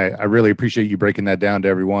 I really appreciate you breaking that down to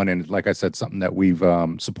everyone. And like I said, something that we've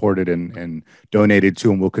supported and donated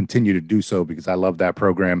to, and we'll continue to do so because I love that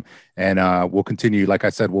program. And we'll continue. Like I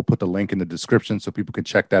said, we'll put the link in the description so people can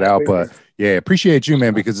check that out. But yeah, appreciate you,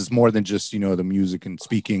 man, because it's more than just, you know, the music and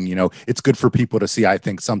speaking. You know, it's good for people to see. I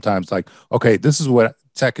think sometimes like, okay, this is what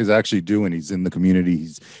Tek is actually doing. He's in the community.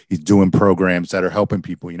 He's doing programs that are helping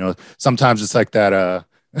people. You know, sometimes it's like that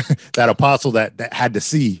that apostle that had to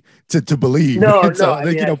see to believe. So, I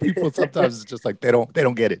mean, you know, people sometimes it's just like they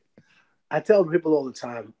don't get it. I tell people all the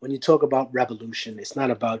time, when you talk about revolution, it's not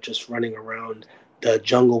about just running around the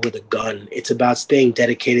jungle with a gun. It's about staying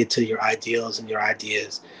dedicated to your ideals and your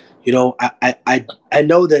ideas. You know, I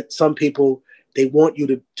know that some people, they want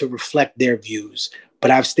you to reflect their views,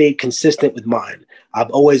 but I've stayed consistent with mine.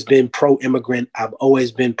 I've always been pro-immigrant. I've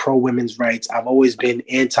always been pro-women's rights. I've always been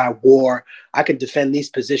anti-war. I can defend these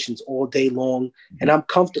positions all day long. And I'm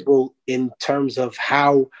comfortable in terms of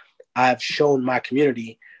how I've shown my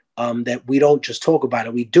community that we don't just talk about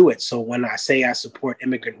it, we do it. So when I say I support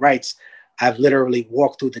immigrant rights, I've literally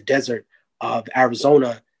walked through the desert of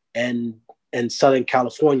Arizona and Southern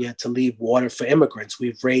California to leave water for immigrants.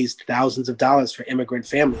 We've raised thousands of dollars for immigrant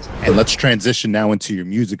families. And let's transition now into your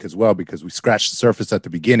music as well, because we scratched the surface at the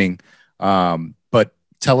beginning. But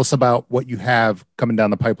tell us about what you have coming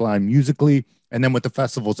down the pipeline musically, and then with the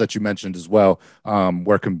festivals that you mentioned as well.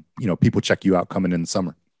 Where can people check you out coming in the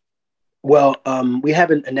summer? Well, we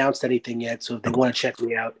haven't announced anything yet, so if they want to check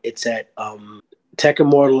me out, it's at Tek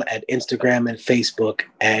Immortal at Instagram and Facebook,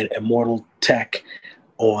 and Immortal Tek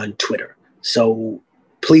on Twitter. So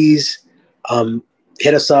please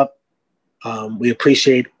hit us up. We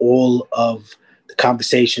appreciate all of the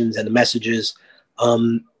conversations and the messages.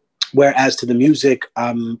 Whereas to the music,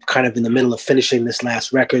 I'm kind of in the middle of finishing this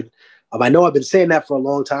last record. I know I've been saying that for a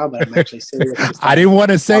long time, but I'm actually serious. I didn't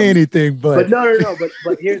want to say anything, but no.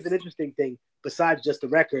 But here's an interesting thing. Besides just the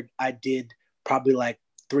record, I did probably like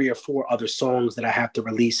 3 or 4 other songs that I have to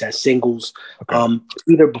release as singles,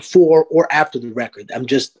 either before or after the record. I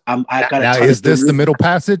got. Now, is this the Middle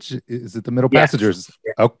Passage? Is it the Middle Passage? Or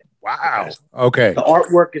oh, wow. Okay. The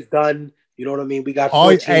artwork is done. You know what I mean? We got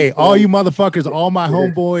all you motherfuckers, all my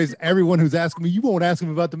homeboys, everyone who's asking me, you won't ask him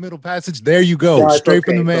about the Middle Passage. There you go, straight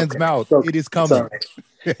from the man's mouth. It is coming.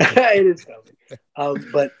 It is coming.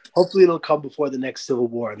 But hopefully it'll come before the next civil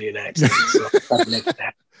war in the United States. So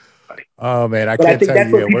oh man, I think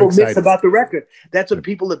that's what people miss about the record. That's what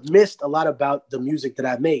people have missed a lot about the music that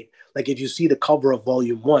I've made. Like if you see the cover of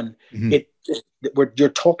Volume 1, you're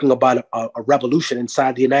talking about a revolution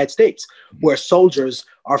inside the United States where soldiers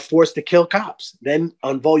are forced to kill cops. Then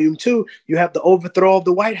on Volume 2, you have the overthrow of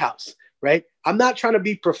the White House. right? I'm not trying to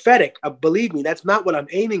be prophetic. Believe me, that's not what I'm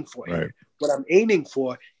aiming for here. Right. What I'm aiming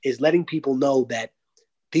for is letting people know that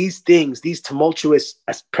these things, these tumultuous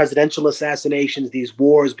presidential assassinations, these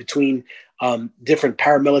wars between different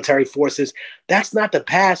paramilitary forces, that's not the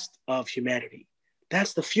past of humanity.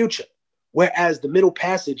 That's the future. Whereas the Middle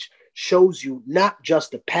Passage shows you not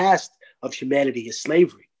just the past of humanity is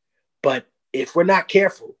slavery, but if we're not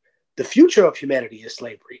careful, the future of humanity is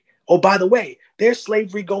slavery. Oh, by the way, there's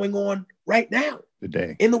slavery going on right now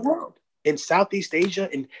Today in the world, in Southeast Asia,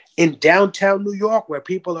 in downtown New York, where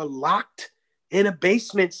people are locked in a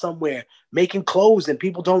basement somewhere making clothes and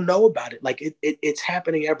people don't know about it. Like it's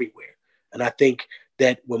happening everywhere. And I think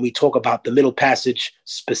that when we talk about the Middle Passage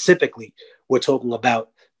specifically, we're talking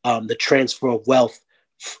about the transfer of wealth,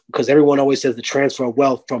 because everyone always says the transfer of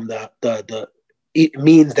wealth from it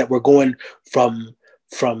means that we're going from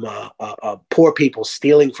poor people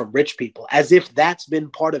stealing from rich people, as if that's been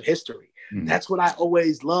part of history. Mm-hmm. That's what I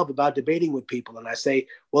always love about debating with people. And I say,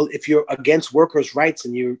 well, if you're against workers' rights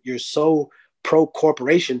and you're so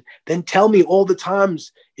pro-corporation, then tell me all the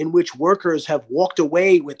times in which workers have walked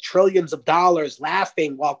away with trillions of dollars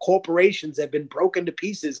laughing while corporations have been broken to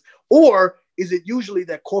pieces. Or is it usually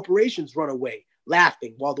that corporations run away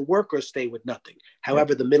laughing while the workers stay with nothing?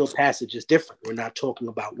 However, the Middle Passage is different. We're not talking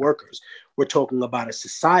about workers. We're talking about a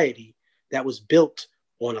society that was built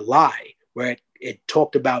on a lie, where it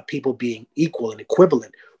talked about people being equal and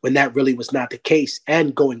equivalent, when that really was not the case.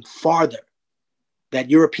 And going farther, that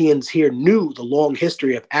Europeans here knew the long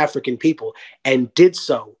history of African people and did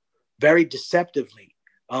so very deceptively.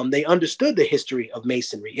 They understood the history of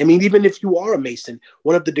Masonry. I mean, even if you are a Mason,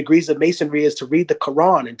 one of the degrees of Masonry is to read the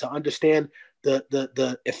Quran and to understand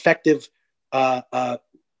the effective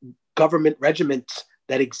government regiments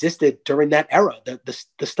that existed during that era,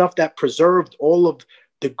 the stuff that preserved all of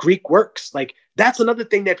the Greek works. Like, that's another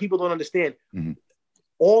thing that people don't understand. Mm-hmm.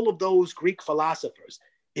 All of those Greek philosophers,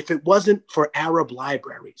 if it wasn't for Arab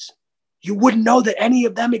libraries, you wouldn't know that any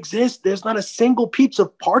of them exist. There's not a single piece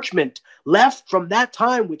of parchment left from that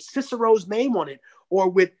time with Cicero's name on it, or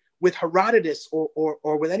with Herodotus,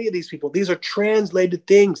 or with any of these people. These are translated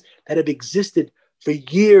things that have existed for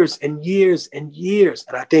years and years and years.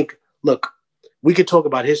 And I think, look, we could talk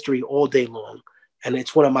about history all day long, and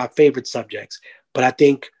it's one of my favorite subjects. But I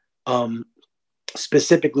think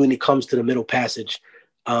specifically when it comes to the Middle Passage,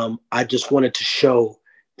 I just wanted to show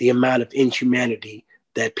the amount of inhumanity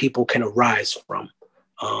that people can arise from,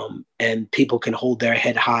 and people can hold their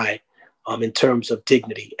head high in terms of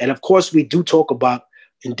dignity. And of course, we do talk about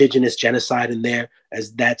indigenous genocide in there,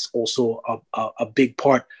 as that's also a big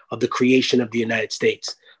part of the creation of the United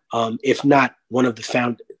States, if not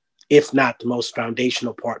the most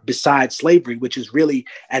foundational part, besides slavery, which is really,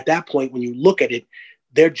 at that point, when you look at it,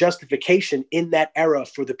 their justification in that era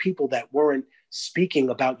for the people that weren't speaking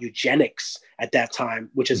about eugenics at that time,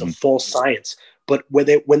 which is a false science, but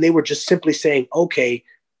when they were just simply saying, okay,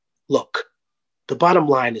 look, the bottom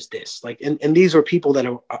line is this, like, and these are people that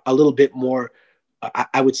are a little bit more,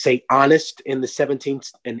 I would say, honest in the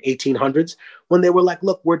 17th and 1800s, when they were like,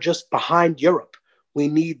 look, we're just behind Europe. We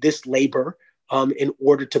need this labor in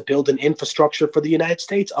order to build an infrastructure for the United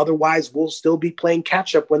States. Otherwise, we'll still be playing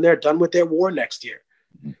catch up when they're done with their war next year.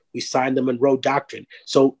 We signed the Monroe Doctrine.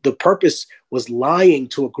 So the purpose was lying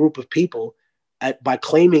to a group of people by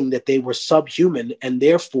claiming that they were subhuman and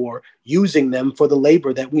therefore using them for the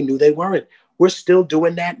labor that we knew they weren't. We're still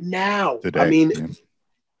doing that now. Today, I mean,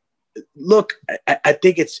 look, I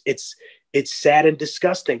think it's sad and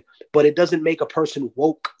disgusting, but it doesn't make a person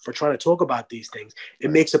woke for trying to talk about these things.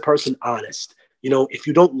 It makes a person honest. You know, if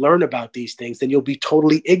you don't learn about these things, then you'll be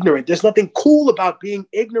totally ignorant. There's nothing cool about being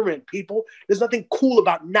ignorant, people. There's nothing cool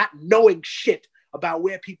about not knowing shit about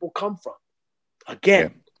where people come from.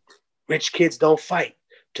 Again, rich kids don't fight,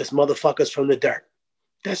 just motherfuckers from the dirt.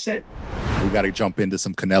 That's it. We got to jump into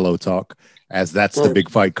some Canelo talk, as that's the big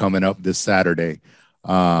fight coming up this Saturday.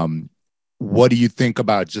 What do you think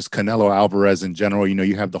about just Canelo Alvarez in general? You know,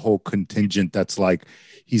 you have the whole contingent that's like,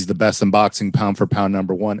 he's the best in boxing, pound for pound,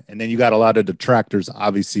 number one. And then you got a lot of detractors,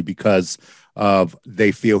 obviously, because of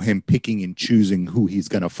they feel him picking and choosing who he's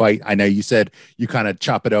going to fight. I know you said you kind of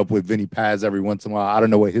chop it up with Vinny Paz every once in a while. I don't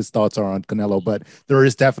know what his thoughts are on Canelo, but there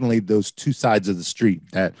is definitely those two sides of the street,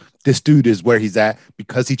 that this dude is where he's at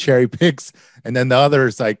because he cherry picks. And then the other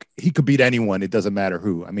is like, he could beat anyone. It doesn't matter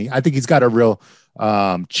who. I mean, I think he's got a real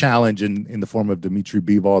challenge in the form of Dimitri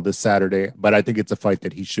Bivol this Saturday, but I think it's a fight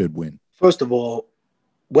that he should win. First of all,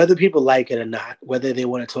 whether people like it or not, whether they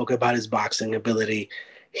want to talk about his boxing ability,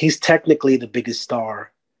 he's technically the biggest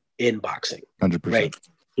star in boxing. 100%. Right?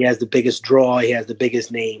 He has the biggest draw. He has the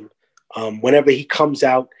biggest name. Whenever he comes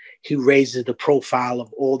out, he raises the profile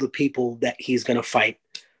of all the people that he's going to fight.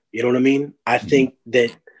 You know what I mean? I think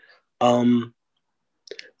that,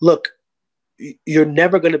 look, you're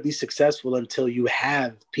never going to be successful until you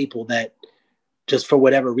have people that just for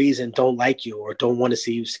whatever reason don't like you or don't want to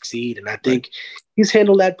see you succeed. And I think he's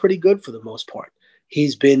handled that pretty good for the most part.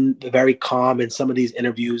 He's been very calm in some of these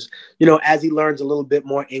interviews. You know, as he learns a little bit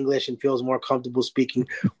more English and feels more comfortable speaking,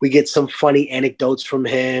 we get some funny anecdotes from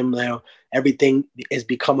him. You know, everything has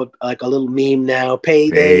become like a little meme now.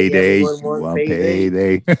 Payday.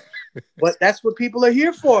 Payday. But that's what people are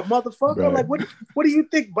here for, motherfucker. Right. Like, what do you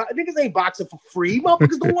think? Niggas ain't boxing for free.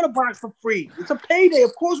 Motherfuckers don't want to box for free. It's a payday.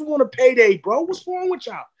 Of course we want a payday, bro. What's wrong with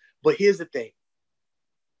y'all? But here's the thing.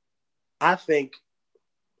 I think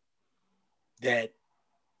that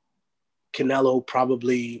Canelo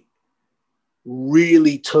probably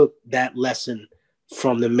really took that lesson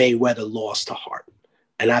from the Mayweather loss to heart.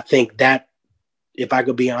 And I think that, if I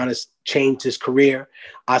could be honest, changed his career.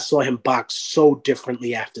 I saw him box so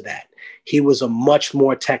differently after that. He was a much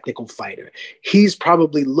more technical fighter. He's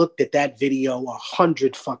probably looked at that video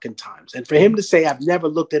 100 fucking times. And for him to say, I've never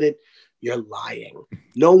looked at it, you're lying.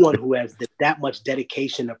 No one who has that much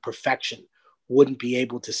dedication of perfection wouldn't be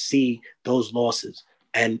able to see those losses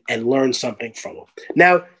and learn something from them.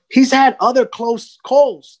 Now, he's had other close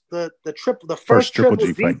calls. The first Triple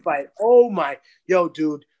G fight. Oh my, yo,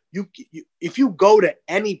 dude. You if you go to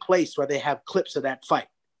any place where they have clips of that fight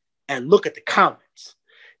and look at the comments,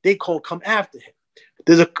 they come after him.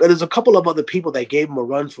 There's a couple of other people that gave him a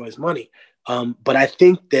run for his money, but I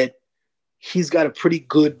think that he's got a pretty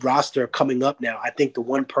good roster coming up now. I think the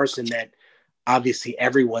one person that obviously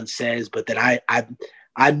everyone says, but that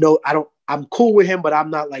I know I'm cool with him, but I'm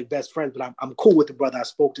not like best friends. But I'm cool with the brother. I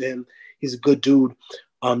spoke to him. He's a good dude.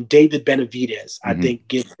 David Benavidez, I think,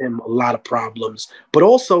 gives him a lot of problems, but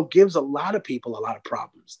also gives a lot of people a lot of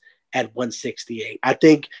problems at 168. I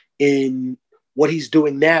think in what he's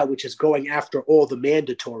doing now, which is going after all the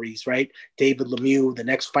mandatories, right? David Lemieux, the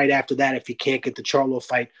next fight after that, if he can't get the Charlo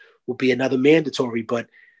fight, will be another mandatory. But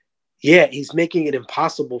yeah, he's making it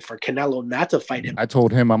impossible for Canelo not to fight him. I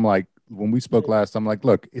told him, I'm like, when we spoke last, I'm like,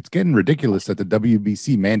 look, it's getting ridiculous that the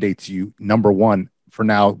WBC mandates you number one for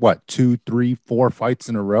now, 2, 3, 4 fights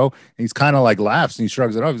in a row. And he's kind of like laughs and he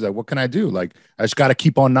shrugs it off. He's like, what can I do? Like, I just got to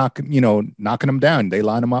keep on knocking them down. They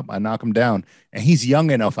line him up, I knock him down. And he's young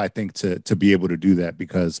enough, I think, to be able to do that,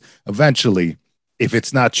 because eventually, if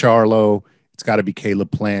it's not Charlo, it's got to be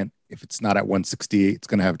Caleb Plant. If it's not at 168, it's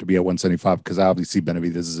going to have to be at 175, because I obviously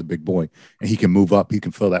Benavidez is a big boy and he can move up. He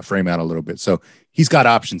can fill that frame out a little bit. So he's got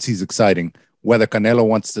options. He's exciting. Whether Canelo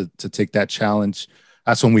wants to take that challenge,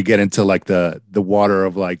 that's when we get into like the water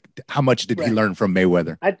of like, how much did he learn from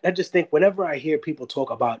Mayweather? I just think whenever I hear people talk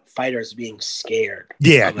about fighters being scared.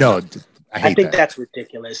 Yeah, no, I think that's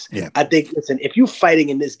ridiculous. Yeah. I think, listen, if you're fighting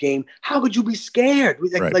in this game, how could you be scared?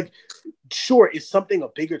 Like, sure, is something a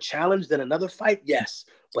bigger challenge than another fight? Yes.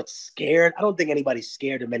 But scared? I don't think anybody's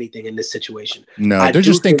scared of anything in this situation. No, they're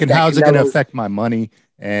just thinking, how's it going to affect my money?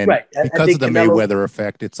 And because of the Mayweather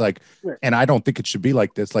effect, it's like, and I don't think it should be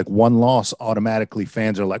like this. Like, one loss, automatically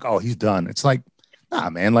fans are like, oh, he's done. It's like, nah,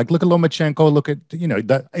 man. Like, look at Lomachenko. Look at,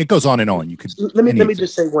 it goes on and on. You could let me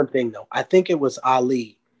just say one thing though. I think it was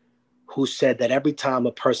Ali who said that every time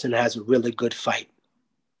a person has a really good fight,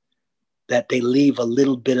 that they leave a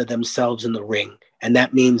little bit of themselves in the ring. And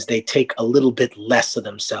that means they take a little bit less of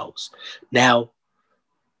themselves. Now,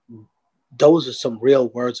 those are some real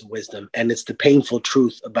words of wisdom. And it's the painful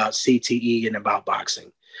truth about CTE and about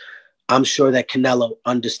boxing. I'm sure that Canelo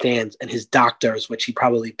understands, and his doctors, which he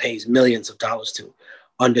probably pays millions of dollars to,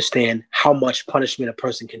 understand how much punishment a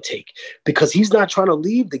person can take, because he's not trying to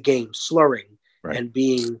leave the game slurring and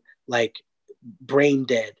being like brain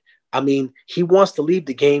dead. I mean, he wants to leave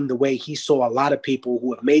the game the way he saw a lot of people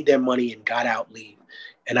who have made their money and got out leave.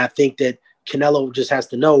 And I think that Canelo just has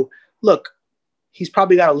to know, look, he's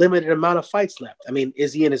probably got a limited amount of fights left. I mean,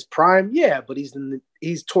 is he in his prime? Yeah, but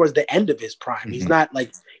he's towards the end of his prime. Mm-hmm.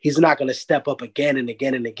 He's not going to step up again and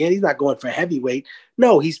again and again. He's not going for heavyweight.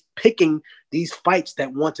 No, he's picking these fights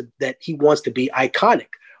that he wants to be iconic,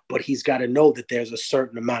 but he's got to know that there's a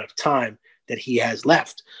certain amount of time that he has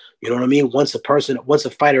left. You know what I mean? Once a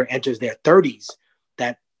fighter enters their 30s,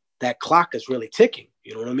 that clock is really ticking.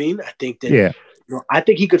 You know what I mean? I think that, I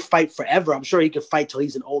think he could fight forever. I'm sure he could fight till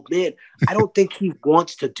he's an old man. I don't think he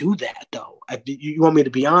wants to do that though. You want me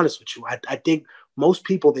to be honest with you? I think most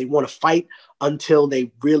people, they want to fight until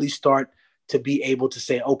they really start to be able to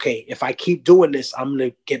say, okay, if I keep doing this, I'm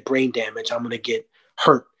going to get brain damage. I'm going to get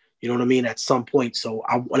hurt. You know what I mean? At some point. So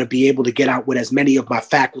I want to be able to get out with as many of my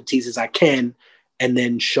faculties as I can, and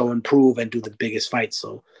then show and prove and do the biggest fight.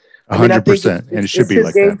 So 100%, and it should be his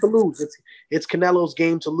like game that. to lose. It's Canelo's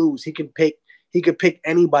game to lose. He could pick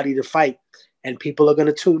anybody to fight, and people are going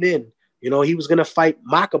to tune in. You know, he was going to fight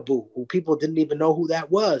Makabu, who people didn't even know who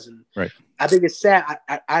that was. And right. I think it's sad.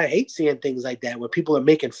 I hate seeing things like that where people are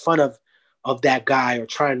making fun of that guy or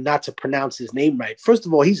trying not to pronounce his name right. First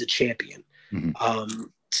of all, he's a champion. Mm-hmm.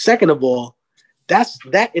 Second of all,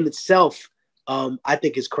 that in itself, I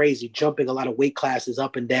think is crazy. Jumping a lot of weight classes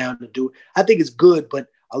up and down to do. I think it's good, but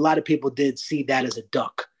a lot of people did see that as a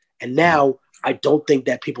duck. And now I don't think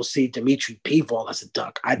that people see Dimitri Bivol as a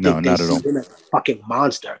duck. I think they see him as a fucking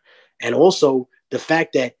monster. And also the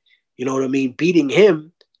fact that, you know what I mean, beating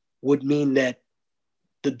him would mean that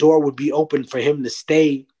the door would be open for him to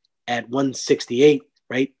stay at 168,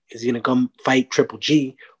 right? Is he going to come fight Triple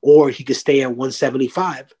G, or he could stay at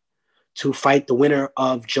 175 to fight the winner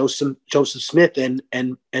of Joseph Smith and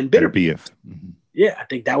Beterbiev. Mm-hmm. Yeah, I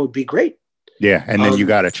think that would be great. Yeah, and then you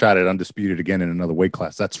got to try to undisputed again in another weight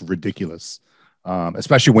class. That's ridiculous,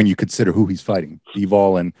 especially when you consider who he's fighting.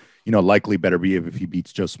 Bivol and, you know, likely Beterbiev if he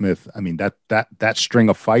beats Joe Smith. I mean, that string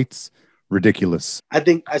of fights, ridiculous. I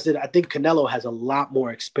think Canelo has a lot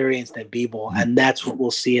more experience than Bivol, and that's what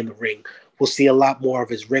we'll see in the ring. We'll see a lot more of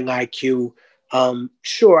his ring IQ.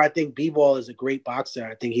 Sure, I think Bivol is a great boxer.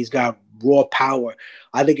 I think he's got raw power.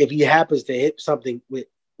 I think if he happens to hit something with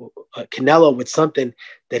Canelo with something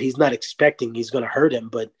that he's not expecting, he's going to hurt him.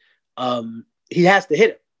 But he has to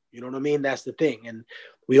hit him. You know what I mean? That's the thing. And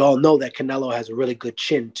we all know that Canelo has a really good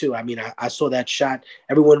chin too. I mean, I saw that shot.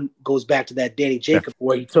 Everyone goes back to that Danny Jacobs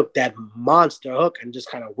where he took that monster hook and just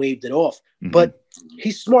kind of waved it off. Mm-hmm. But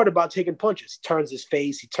he's smart about taking punches. He turns his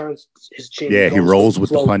face. He turns his chin. Yeah, he rolls with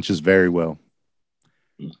the punches very well.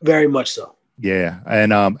 Very much so. Yeah.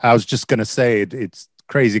 And I was just going to say it's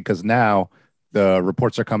crazy because now the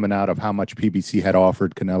reports are coming out of how much PBC had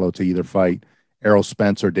offered Canelo to either fight Errol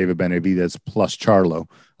Spence or David Benavidez plus Charlo,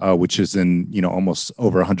 which is in, you know, almost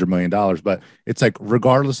over $100 million. But it's like,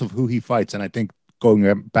 regardless of who he fights, and I think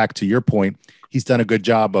going back to your point, he's done a good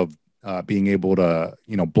job of being able to,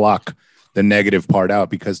 you know, block the negative part out,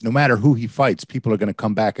 because no matter who he fights, people are going to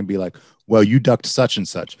come back and be like, well, you ducked such and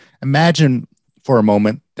such. Imagine for a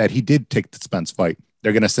moment that he did take the Spence fight.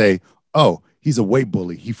 They're going to say, oh, he's a weight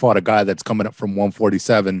bully. He fought a guy that's coming up from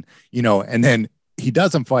 147, you know, and then he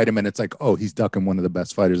doesn't fight him, and it's like, oh, he's ducking one of the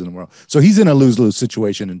best fighters in the world. So he's in a lose-lose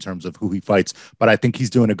situation in terms of who he fights, but I think he's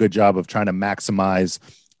doing a good job of trying to maximize,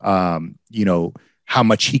 you know, how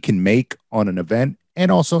much he can make on an event, and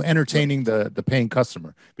also entertaining the paying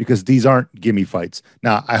customer, because these aren't gimme fights.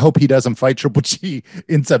 Now, I hope he doesn't fight Triple G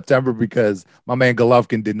in September, because my man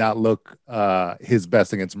Golovkin did not look his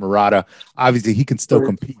best against Murata. Obviously, he can still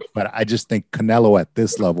compete, but I just think Canelo at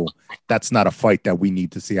this level, that's not a fight that we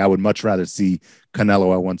need to see. I would much rather see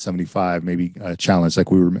Canelo at 175, maybe a challenge like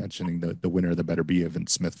we were mentioning, the winner of the Beterbiev and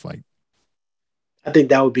Smith fight. I think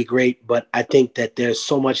that would be great, but I think that there's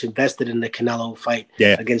so much invested in the Canelo fight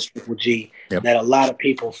against Triple G that a lot of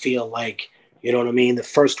people feel like, you know what I mean, the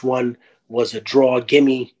first one was a draw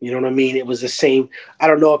gimme, you know what I mean? It was the same. I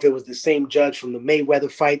don't know if it was the same judge from the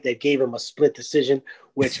Mayweather fight that gave him a split decision,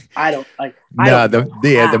 which I don't like. The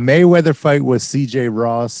Mayweather fight was CJ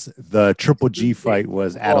Ross. The Triple G fight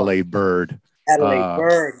was Adelaide Byrd.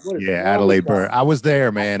 Adelaide Byrd. I was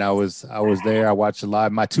there, man. I was there. I watched it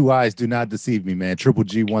live. My two eyes do not deceive me, man. Triple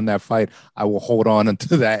G won that fight. I will hold on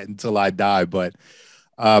until that until I die. But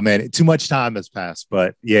man, too much time has passed.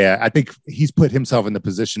 But yeah, I think he's put himself in the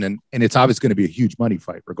position, and it's obviously going to be a huge money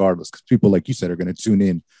fight, regardless, because people, like you said, are going to tune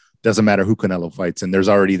in. Doesn't matter who Canelo fights, and there's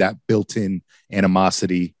already that built-in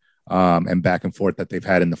animosity and back and forth that they've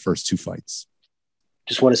had in the first two fights.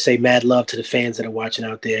 Just want to say mad love to the fans that are watching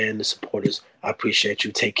out there and the supporters. I appreciate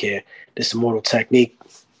you. Take care. This is Immortal Technique.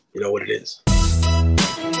 You know what it is.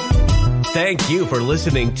 Thank you for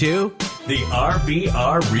listening to the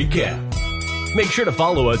RBR Recap. Make sure to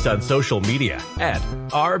follow us on social media at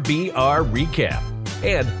RBR Recap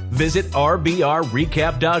and visit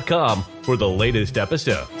RBRRecap.com for the latest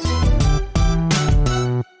episodes.